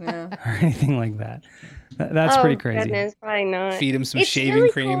thinking. Yeah. or anything like that. That's Oh, pretty crazy. Goodness, probably not. Feed him some It's shaving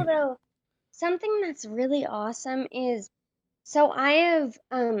really cream. Cool, though. Something that's really awesome is, so I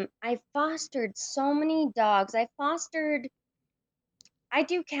fostered so many dogs. I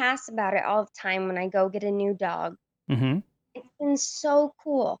do casts about it all the time when I go get a new dog. Mm-hmm. It's been so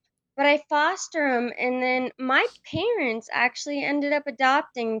cool. But I foster them, and then my parents actually ended up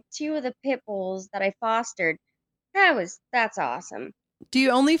adopting 2 of the pit bulls that I fostered. That's awesome. Do you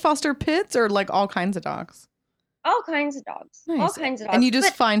only foster pits or like all kinds of dogs? All kinds of dogs. All Nice. kinds of dogs. And you just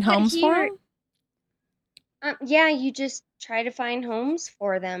But- find but homes for here- them? Yeah, you just try to find homes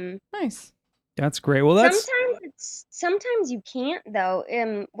for them. Nice. That's great. Well, that's Sometimes you can't though,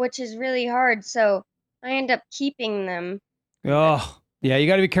 which is really hard. So I end up keeping them. oh yeah, you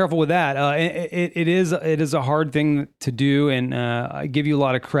got to be careful with that. It is a hard thing to do, and I give you a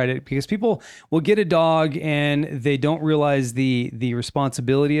lot of credit because people will get a dog and they don't realize the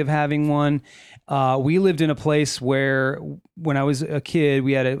responsibility of having one. We lived in a place where, when I was a kid,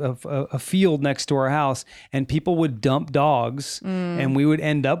 we had a field next to our house, and people would dump dogs, and we would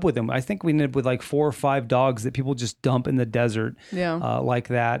end up with them. I think we ended up with like 4 or 5 dogs that people just dump in the desert, Yeah. like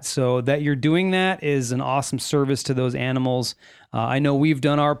that. So that you're doing that is an awesome service to those animals. I know we've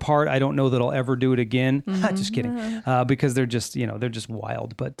done our part. I don't know that I'll ever do it again. Just kidding, because they're just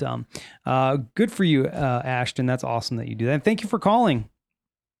wild. But good for you, Ashton. That's awesome that you do that. And thank you for calling.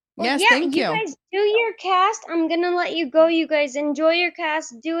 Well, Yes, yeah, thank you. guys do your cast. I'm gonna let you go. You guys enjoy your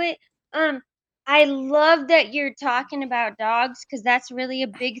cast. Do it. I love that you're talking about dogs because that's really a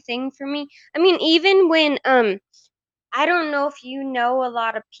big thing for me. I mean, even when I don't know if you know a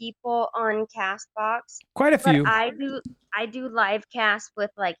lot of people on Castbox, Quite a but few. I do live casts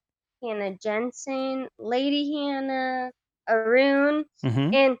with like Hannah Jensen, Lady Hannah, Arun,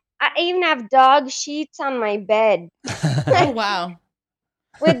 Mhm. and I even have dog sheets on my bed Oh wow.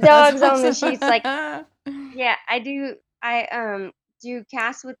 with dogs on the That's sheets. awesome. Like, yeah, I do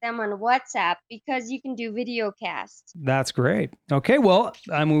casts with them on WhatsApp because you can do video casts. That's great. Okay, well,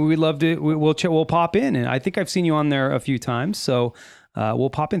 I mean, we'd love to. We'll pop in, and I think I've seen you on there a few times, so we'll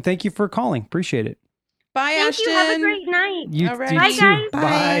pop in. Thank you for calling. Appreciate it. Bye, Thank Ashton. you. Have a great night. You, Alrighty. you Bye, too. guys.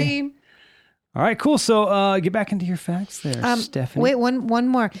 Bye. All right, cool. So get back into your facts there, Stephanie. Wait, one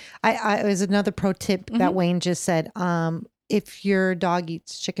more. I was another pro tip that Wayne just said. if your dog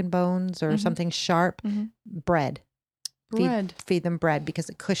eats chicken bones or something sharp, bread. Feed them bread because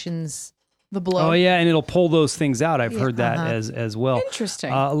it cushions the blow. Oh yeah, and it'll pull those things out. I've heard that as well.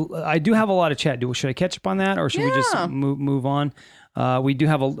 Interesting. I do have a lot of chat. Should I catch up on that, or should we just move on? We do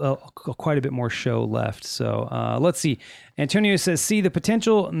have quite a bit more show left. So let's see. Antonio says, see, the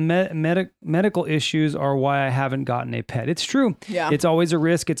potential medical issues are why I haven't gotten a pet. It's true. Yeah. It's always a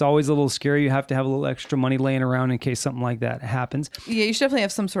risk. It's always a little scary. You have to have a little extra money laying around in case something like that happens. Yeah, you should definitely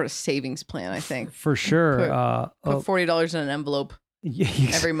have some sort of savings plan, I think. For sure. Put $40 in an envelope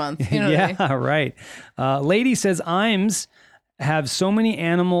every month. You know yeah, what I mean? right. Lady says, IMS have so many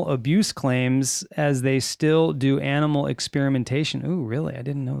animal abuse claims as they still do animal experimentation. Ooh, really? I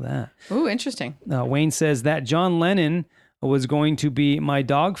didn't know that. Ooh, interesting. Wayne says that John Lennon was going to be my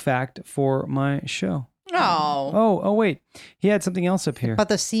dog fact for my show. Oh, wait. He had something else up here. About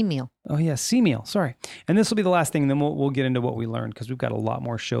the sea meal. Oh, yeah, sea meal. Sorry. And this will be the last thing, and then we'll get into what we learned because we've got a lot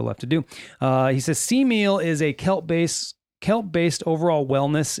more show left to do. He says sea meal is a kelp-based overall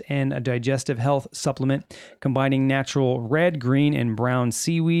wellness and a digestive health supplement combining natural red, green, and brown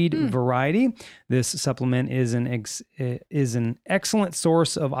seaweed variety. This supplement is an excellent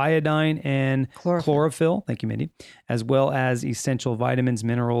source of iodine and chlorophyll. Thank you, Mindy. As well as essential vitamins,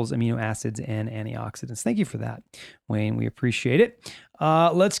 minerals, amino acids, and antioxidants. Thank you for that, Wayne. We appreciate it.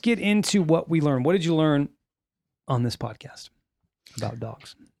 Let's get into what we learned. What did you learn on this podcast about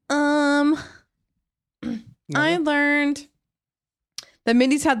dogs? I learned that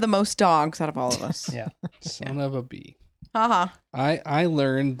Mindy's had the most dogs out of all of us. Yeah. Son of a bee. Haha. I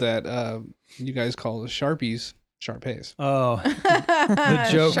learned that you guys call the Sharpies Shar-Peis. Oh,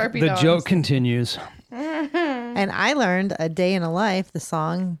 the joke continues. And I learned A Day in a Life, the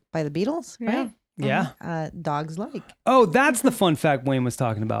song by the Beatles, right? Yeah. Dogs like. Oh, that's the fun fact Wayne was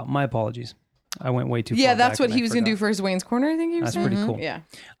talking about. My apologies. I went way too far. Yeah, that's back what and he I was going to do forgot. for his Wayne's Corner, I think he was That's pretty cool. Yeah.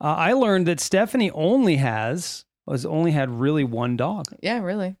 I learned that Stephanie only had really one dog. Yeah,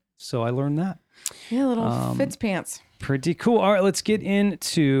 really. So I learned that. Yeah, little Fitzpants. Pretty cool. All right, let's get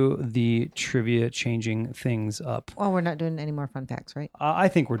into the trivia, changing things up. Well, we're not doing any more fun facts, right? I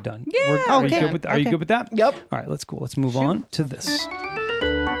think we're done. Yeah. Are Okay. you good with that? Yep. All right, let's go. Let's move on to this.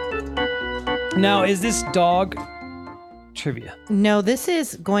 Now, is this dog trivia? No, this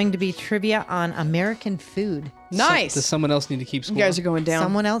is going to be trivia on American food. Nice. Does someone else need to keep score? You guys are going down.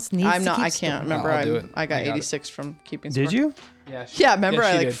 Someone else needs I'm to not. keep I can't score. remember. I'll do it. I got I got 86 from keeping score. Did you? Yeah. Yeah, remember she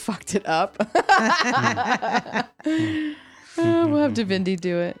I did. fucked it up. We'll have Davindi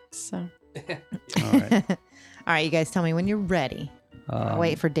do it. So All right. All right, you guys tell me when you're ready. I'll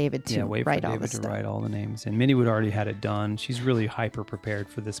wait for David to wait write for all David this to stuff. write all the names. And Minnie would already had it done. She's really hyper prepared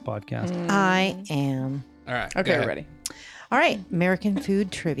for this podcast. I am. All right. okay, go we're ahead. ready. All right, American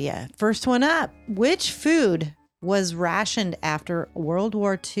food trivia. First one up. Which food was rationed after World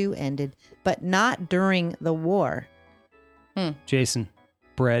War II ended, but not during the war? Jason,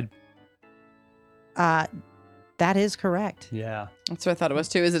 bread. That is correct. Yeah. That's what I thought it was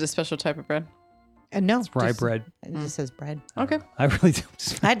too. Is it a special type of bread? No, Rye just- bread. It just says bread. Okay. I really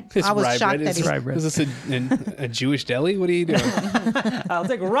don't. I It's was rye shocked bread. that Is he. rye bread. this a Jewish deli? What are you doing? I'll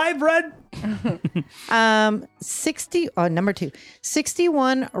take rye bread. 60. Oh, number 2.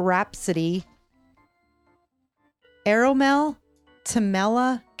 61 Rhapsody. Aeromel,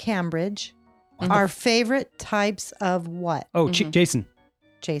 Tamela, Cambridge. Our favorite types of what? Oh, Jason,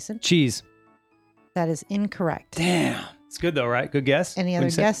 Jason? cheese. That is incorrect. Damn. It's good though, right? Good guess. Any What'd other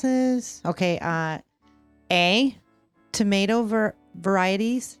you say? guesses? Okay. A, tomato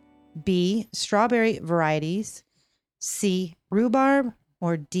varieties. B, strawberry varieties. C, rhubarb.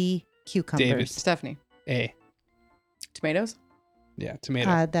 Or D, cucumbers. David. Stephanie. A. Tomatoes. Yeah,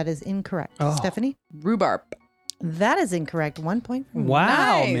 tomato. That is incorrect. Oh. Stephanie? Rhubarb. That is incorrect. 1 point for me.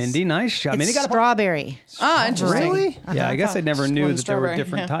 Wow, Nice. Mindy, nice shot. It's Mindy got a strawberry. Ah, interesting. Really? Yeah, I guess I never Just knew one that there were strawberry,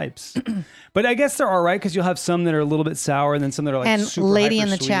 different yeah. types. But I guess there are, right? Because you'll have some that are a little bit sour and then some that are like And super lady in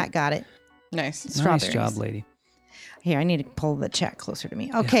the hyper chat sweet. got it. Nice. Nice strawberries. job, lady. Here, I need to pull the chat closer to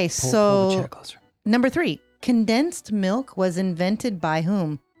me. Okay, Pull so the chat closer. number 3. Condensed milk was invented by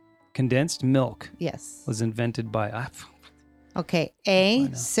whom? Condensed milk Yes. was invented by. Okay. A,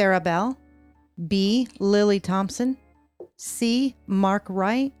 Sarah Bell. B, Lily Thompson. C, Mark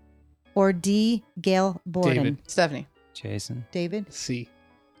Wright. Or D, Gail Borden. David. Stephanie. Jason. David. C.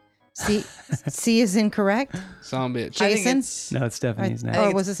 C is incorrect. Some bitch. I think Jason? it's No, it's Stephanie's now.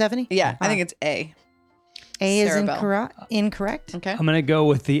 think Or was it Stephanie? yeah. I think it's A. A is Sarah Bell. incorrect. Okay. I'm going to go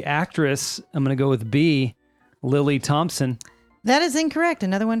with the actress. I'm going to go with B, Lily Thompson. That is incorrect.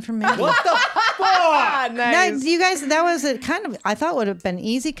 Another one from Mindy. Ah, Now, nice. you guys, that was a kind of, I thought would have been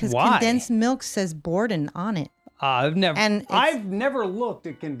easy because Why? condensed milk says Borden on it. I've never And it's- I've never looked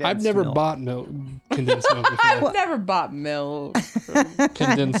at condensed I've never milk. bought condensed milk before. I've never bought milk.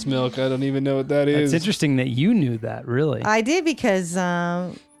 Condensed milk. I don't even know what that is. It's interesting that you knew that, really. I did because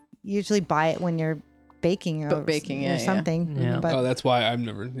usually buy it when you're baking or, Baking, or yeah, something. yeah. But Oh, that's why I've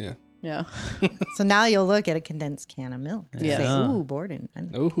never. Yeah. Yeah. so now you'll look at a condensed can of milk and Yes. say, Yeah. "Ooh, Borden."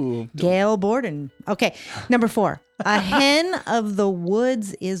 Oh, Gail Borden. Okay, number 4. A hen of the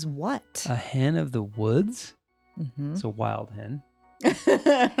woods is what? A hen of the woods? Mhm. It's a wild hen.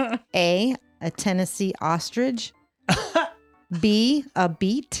 A Tennessee ostrich. B, a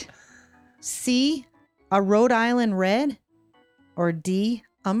beet. C, a Rhode Island red. Or D,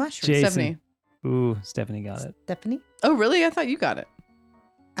 a mushroom. Jason. Stephanie. Ooh, Stephanie got it. Stephanie? Oh, really? I thought you got it.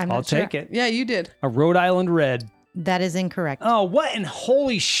 I'm I'll not sure. take it. Yeah, you did. A Rhode Island red. That is incorrect. Oh, what in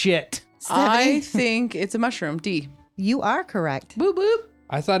holy shit? I Stephanie, think it's a mushroom. D. you are correct. Boop boop.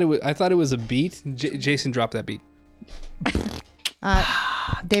 I thought it was a beat. Jason dropped that beat.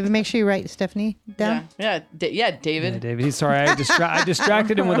 David, make sure you write Stephanie down. Yeah, David. Yeah, David. He's sorry. I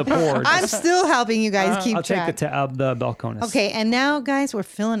distracted him with a pour. I'm still helping you guys keep I'll track. take the Balcones. Okay, and now, guys, we're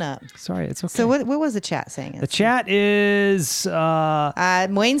filling up. Sorry, it's okay. So what was the chat saying? The chat is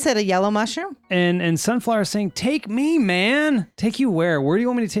Wayne said a yellow mushroom. and Sunflower saying, "Take me, man. Take you where? Where do you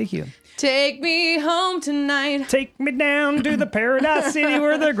want me to take you? Take me home tonight. Take me down to the paradise city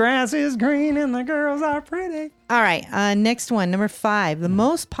where the grass is green and the girls are pretty." All right, next one, number 5. The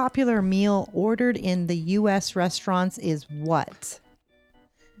most popular meal ordered in the U.S. restaurants is what?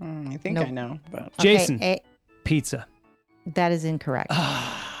 I think Nope. I know, but Jason, Okay, pizza. that is incorrect.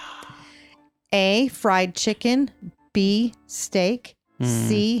 A, fried chicken. B, steak.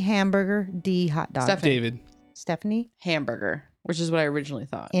 C, hamburger. D, hot dog. Stephanie. David. Stephanie? hamburger, which is what I originally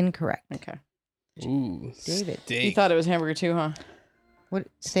thought. Incorrect. Okay. Ooh, David. steak. You thought it was hamburger too, huh? What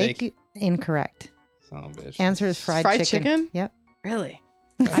steak? Steak. Incorrect. Son of a bitch. Answer is fried Fried chicken. chicken? Yep. Really?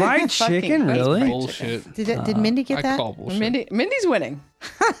 Fried chicken, That's really? fried Bullshit. Did Mindy get I that? call bullshit. Mindy's winning.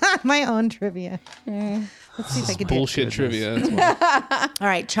 My own trivia. Let's see if I can do it. Bullshit trivia. That's why. All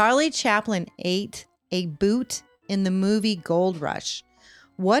right. Charlie Chaplin ate a boot in the movie Gold Rush.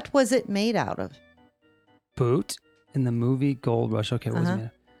 What was it made out of? Boot in the movie Gold Rush. Okay, what was it?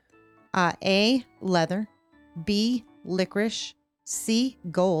 A, leather. B, licorice. C,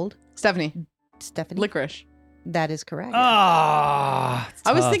 gold. Stephanie, Stephanie? licorice. That is correct. Ah,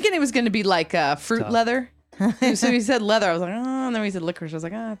 I was thinking it was going to be like fruit tough. leather. So he said leather. I was like, oh, and then he said licorice. I was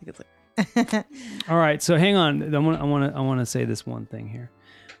like, I think it's licorice. All right, so hang on. I want to say this one thing here.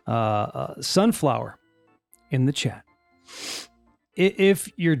 Sunflower in the chat. If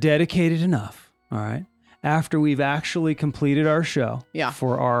you're dedicated enough, all right, after we've actually completed our show, Yeah.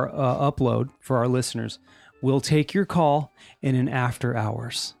 for our upload for our listeners, we'll take your call in an after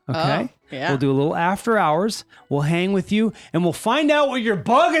hours. Okay, Oh, yeah. we'll do a little after hours. We'll hang with you, and we'll find out what you're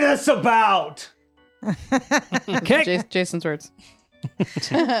bugging us about. Okay. Jason's words.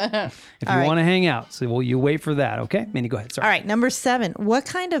 If you right. want to hang out, so you wait for that. Okay, Minnie, go ahead. Sorry. All right. Number 7. What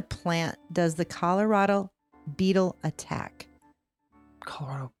kind of plant does the Colorado beetle attack?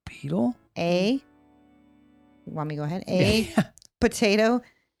 Colorado beetle. A, you want me to go ahead? A, potato.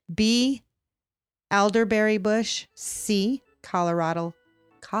 B, elderberry bush. C, Colorado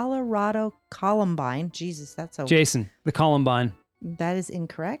columbine. Jesus, that's so. Jason, the Columbine. That is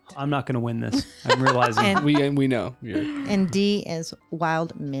incorrect. I'm not going to win this. I'm realizing. And- we know. Yeah. And D is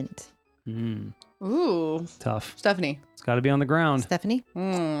wild mint. Ooh. Tough. Stephanie. It's got to be on the ground. Stephanie?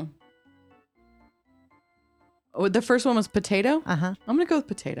 Oh, the first one was potato. Uh huh. I'm going to go with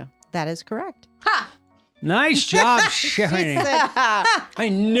potato. That is correct. Ha! Nice job, Sharon. I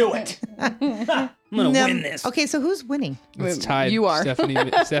knew it. I'm going to win this. Okay, so who's winning? It's tied. You are.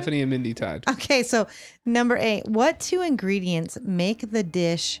 Stephanie and Mindy tied. Okay, so number 8. What 2 ingredients make the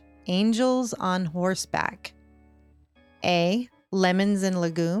dish Angels on Horseback? A, lemons and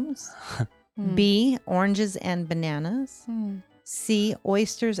legumes. B, oranges and bananas. C,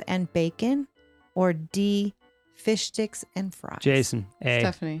 oysters and bacon. Or D, fish sticks and fries. Jason, A.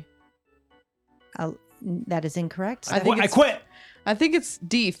 Stephanie. That is incorrect. I think I it's- quit. I think it's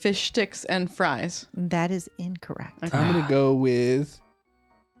D, fish sticks and fries. That is incorrect. Okay. I'm gonna go with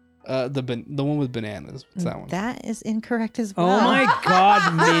the one with bananas. What's that one? That is incorrect as well. Oh my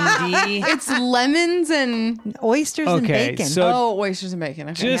God, Mindy. It's lemons and Oysters and Okay, bacon. so oysters and bacon.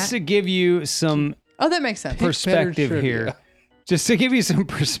 Okay. just to give you some Oh, that makes sense. perspective trivia. here. Just to give you some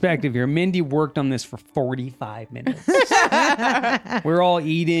perspective here, Mindy worked on this for 45 minutes. We're all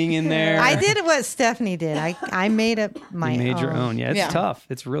eating in there. I did what Stephanie did. I made up my You made your own. Yeah, it's Yeah. tough.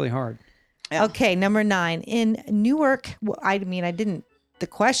 It's really hard. Yeah. Okay, number 9. In Newark, I didn't, the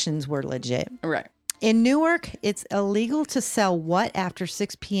questions were legit. Right. In Newark, it's illegal to sell what after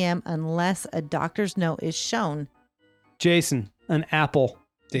 6 p.m. unless a doctor's note is shown? Jason, an apple.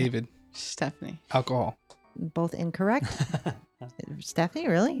 David, Stephanie. alcohol. Both incorrect. Stephanie,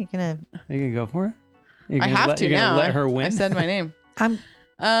 really? You're gonna? Are you gonna go for it? I have to you're gonna now. let her win? I said my name. I'm.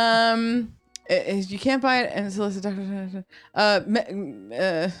 You can't buy it unless a doctor.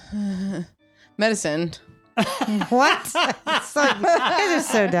 Medicine. What? So, you guys are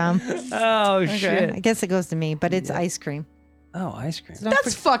so dumb. Oh shit! I guess it goes to me, but it's ice cream. Oh, ice cream. So don't,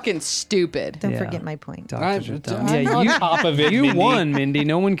 That's fucking stupid. don't Yeah. forget my point. Doctors are dumb. I'm Yeah, on you top of it. you Mindy. won, Mindy.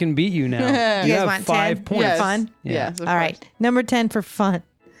 No one can beat you now. You You guys have want 5 10? points. Yes. Fun? Yeah. Yes. Of All course. right, number 10 for fun.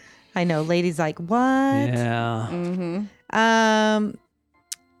 I know, ladies like what? Yeah. Mm-hmm.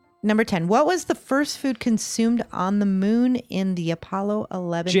 Number 10. What was the first food consumed on the moon in the Apollo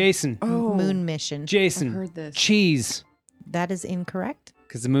 11 Jason. Oh, moon mission? Jason. I've heard this. Cheese. That is incorrect.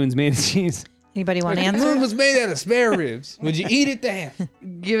 Because the moon's made of cheese. Anybody want to The moon answer? was made out of spare ribs. Would you eat it then?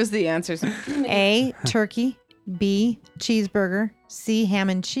 Give us the answers. A, turkey. B, cheeseburger. C, ham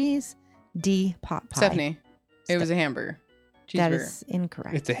and cheese. D, pot pie. Stephanie. It was a hamburger. That Cheeseburger. is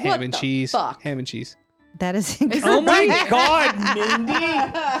incorrect. It's a What ham and the cheese. fuck? Ham and cheese. That is Is it incorrect. Oh my right? God, Mindy.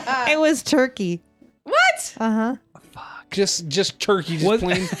 It was turkey. What? Uh-huh. Just turkey, just What-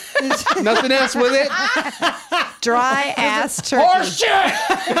 plain. Nothing else with it. Dry ass turkey. Horse shit.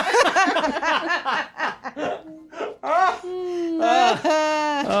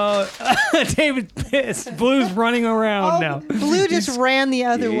 Oh, David pissed. Blue's running around now. Blue just ran the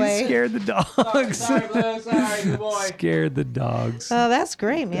other He way. scared the dogs. Sorry, good boy. Scared the dogs. Oh, that's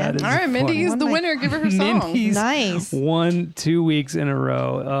great, man. That is All right, Mindy funny. is the One winner. Give her her song. Mindy's Nice. won 2 weeks in a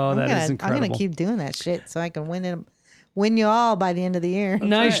row. Oh, that is I'm incredible. gonna keep doing that shit so I can win you all by the end of the year.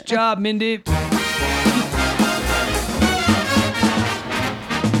 Nice right. job, Mindy.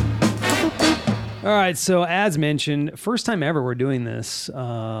 All right, so as mentioned, first time ever we're doing this,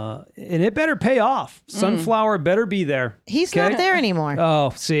 and it better pay off. Sunflower better be there. He's Okay? not there anymore.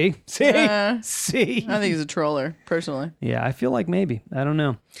 Oh, see, see. I think he's a troller, personally. Yeah, I feel like maybe. I don't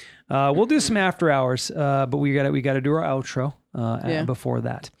know. We'll do some after hours, but we gotta do our outro before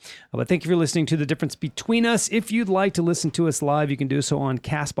that. But thank you for listening to The Difference Between Us. If you'd like to listen to us live, you can do so on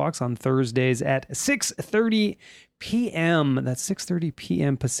Castbox on Thursdays at 6:30 p.m. That's 6:30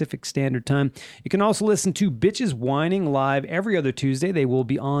 p.m. Pacific Standard Time. You can also listen to Bitches Whining live every other Tuesday. They will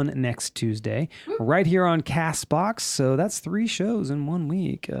be on next Tuesday, right here on Castbox. So that's 3 shows in 1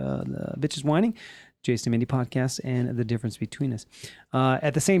 week. The Bitches Whining, Jason and Mindy podcast, and The Difference Between Us.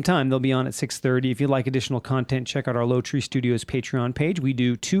 At the same time, they'll be on at 6:30. If you'd like additional content, check out our Low Tree Studios Patreon page. We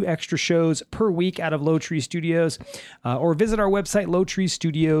do 2 extra shows per week out of Low Tree Studios, or visit our website,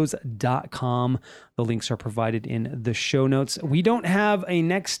 lowtreestudios.com. The links are provided in the show notes. We don't have a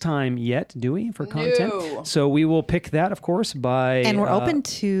next time yet, do we, for content? No. So we will pick that, of course, by... And we're open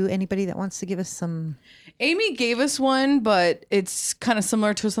to anybody that wants to give us some. Amy gave us one, but it's kind of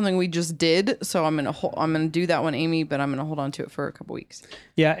similar to something we just did. So I'm gonna do that one, Amy, but I'm gonna hold on to it for a couple weeks.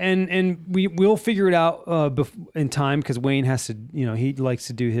 Yeah, and we'll figure it out in time because Wayne has to, he likes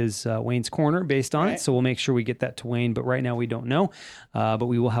to do his Wayne's Corner based on it. So we'll make sure we get that to Wayne. But right now we don't know. But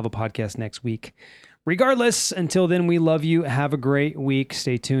we will have a podcast next week. Regardless, until then, we love you. Have a great week.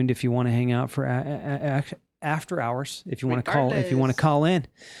 Stay tuned if you want to hang out for after hours. If you want to call in.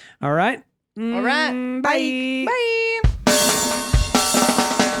 All right. All right. Bye. Bye.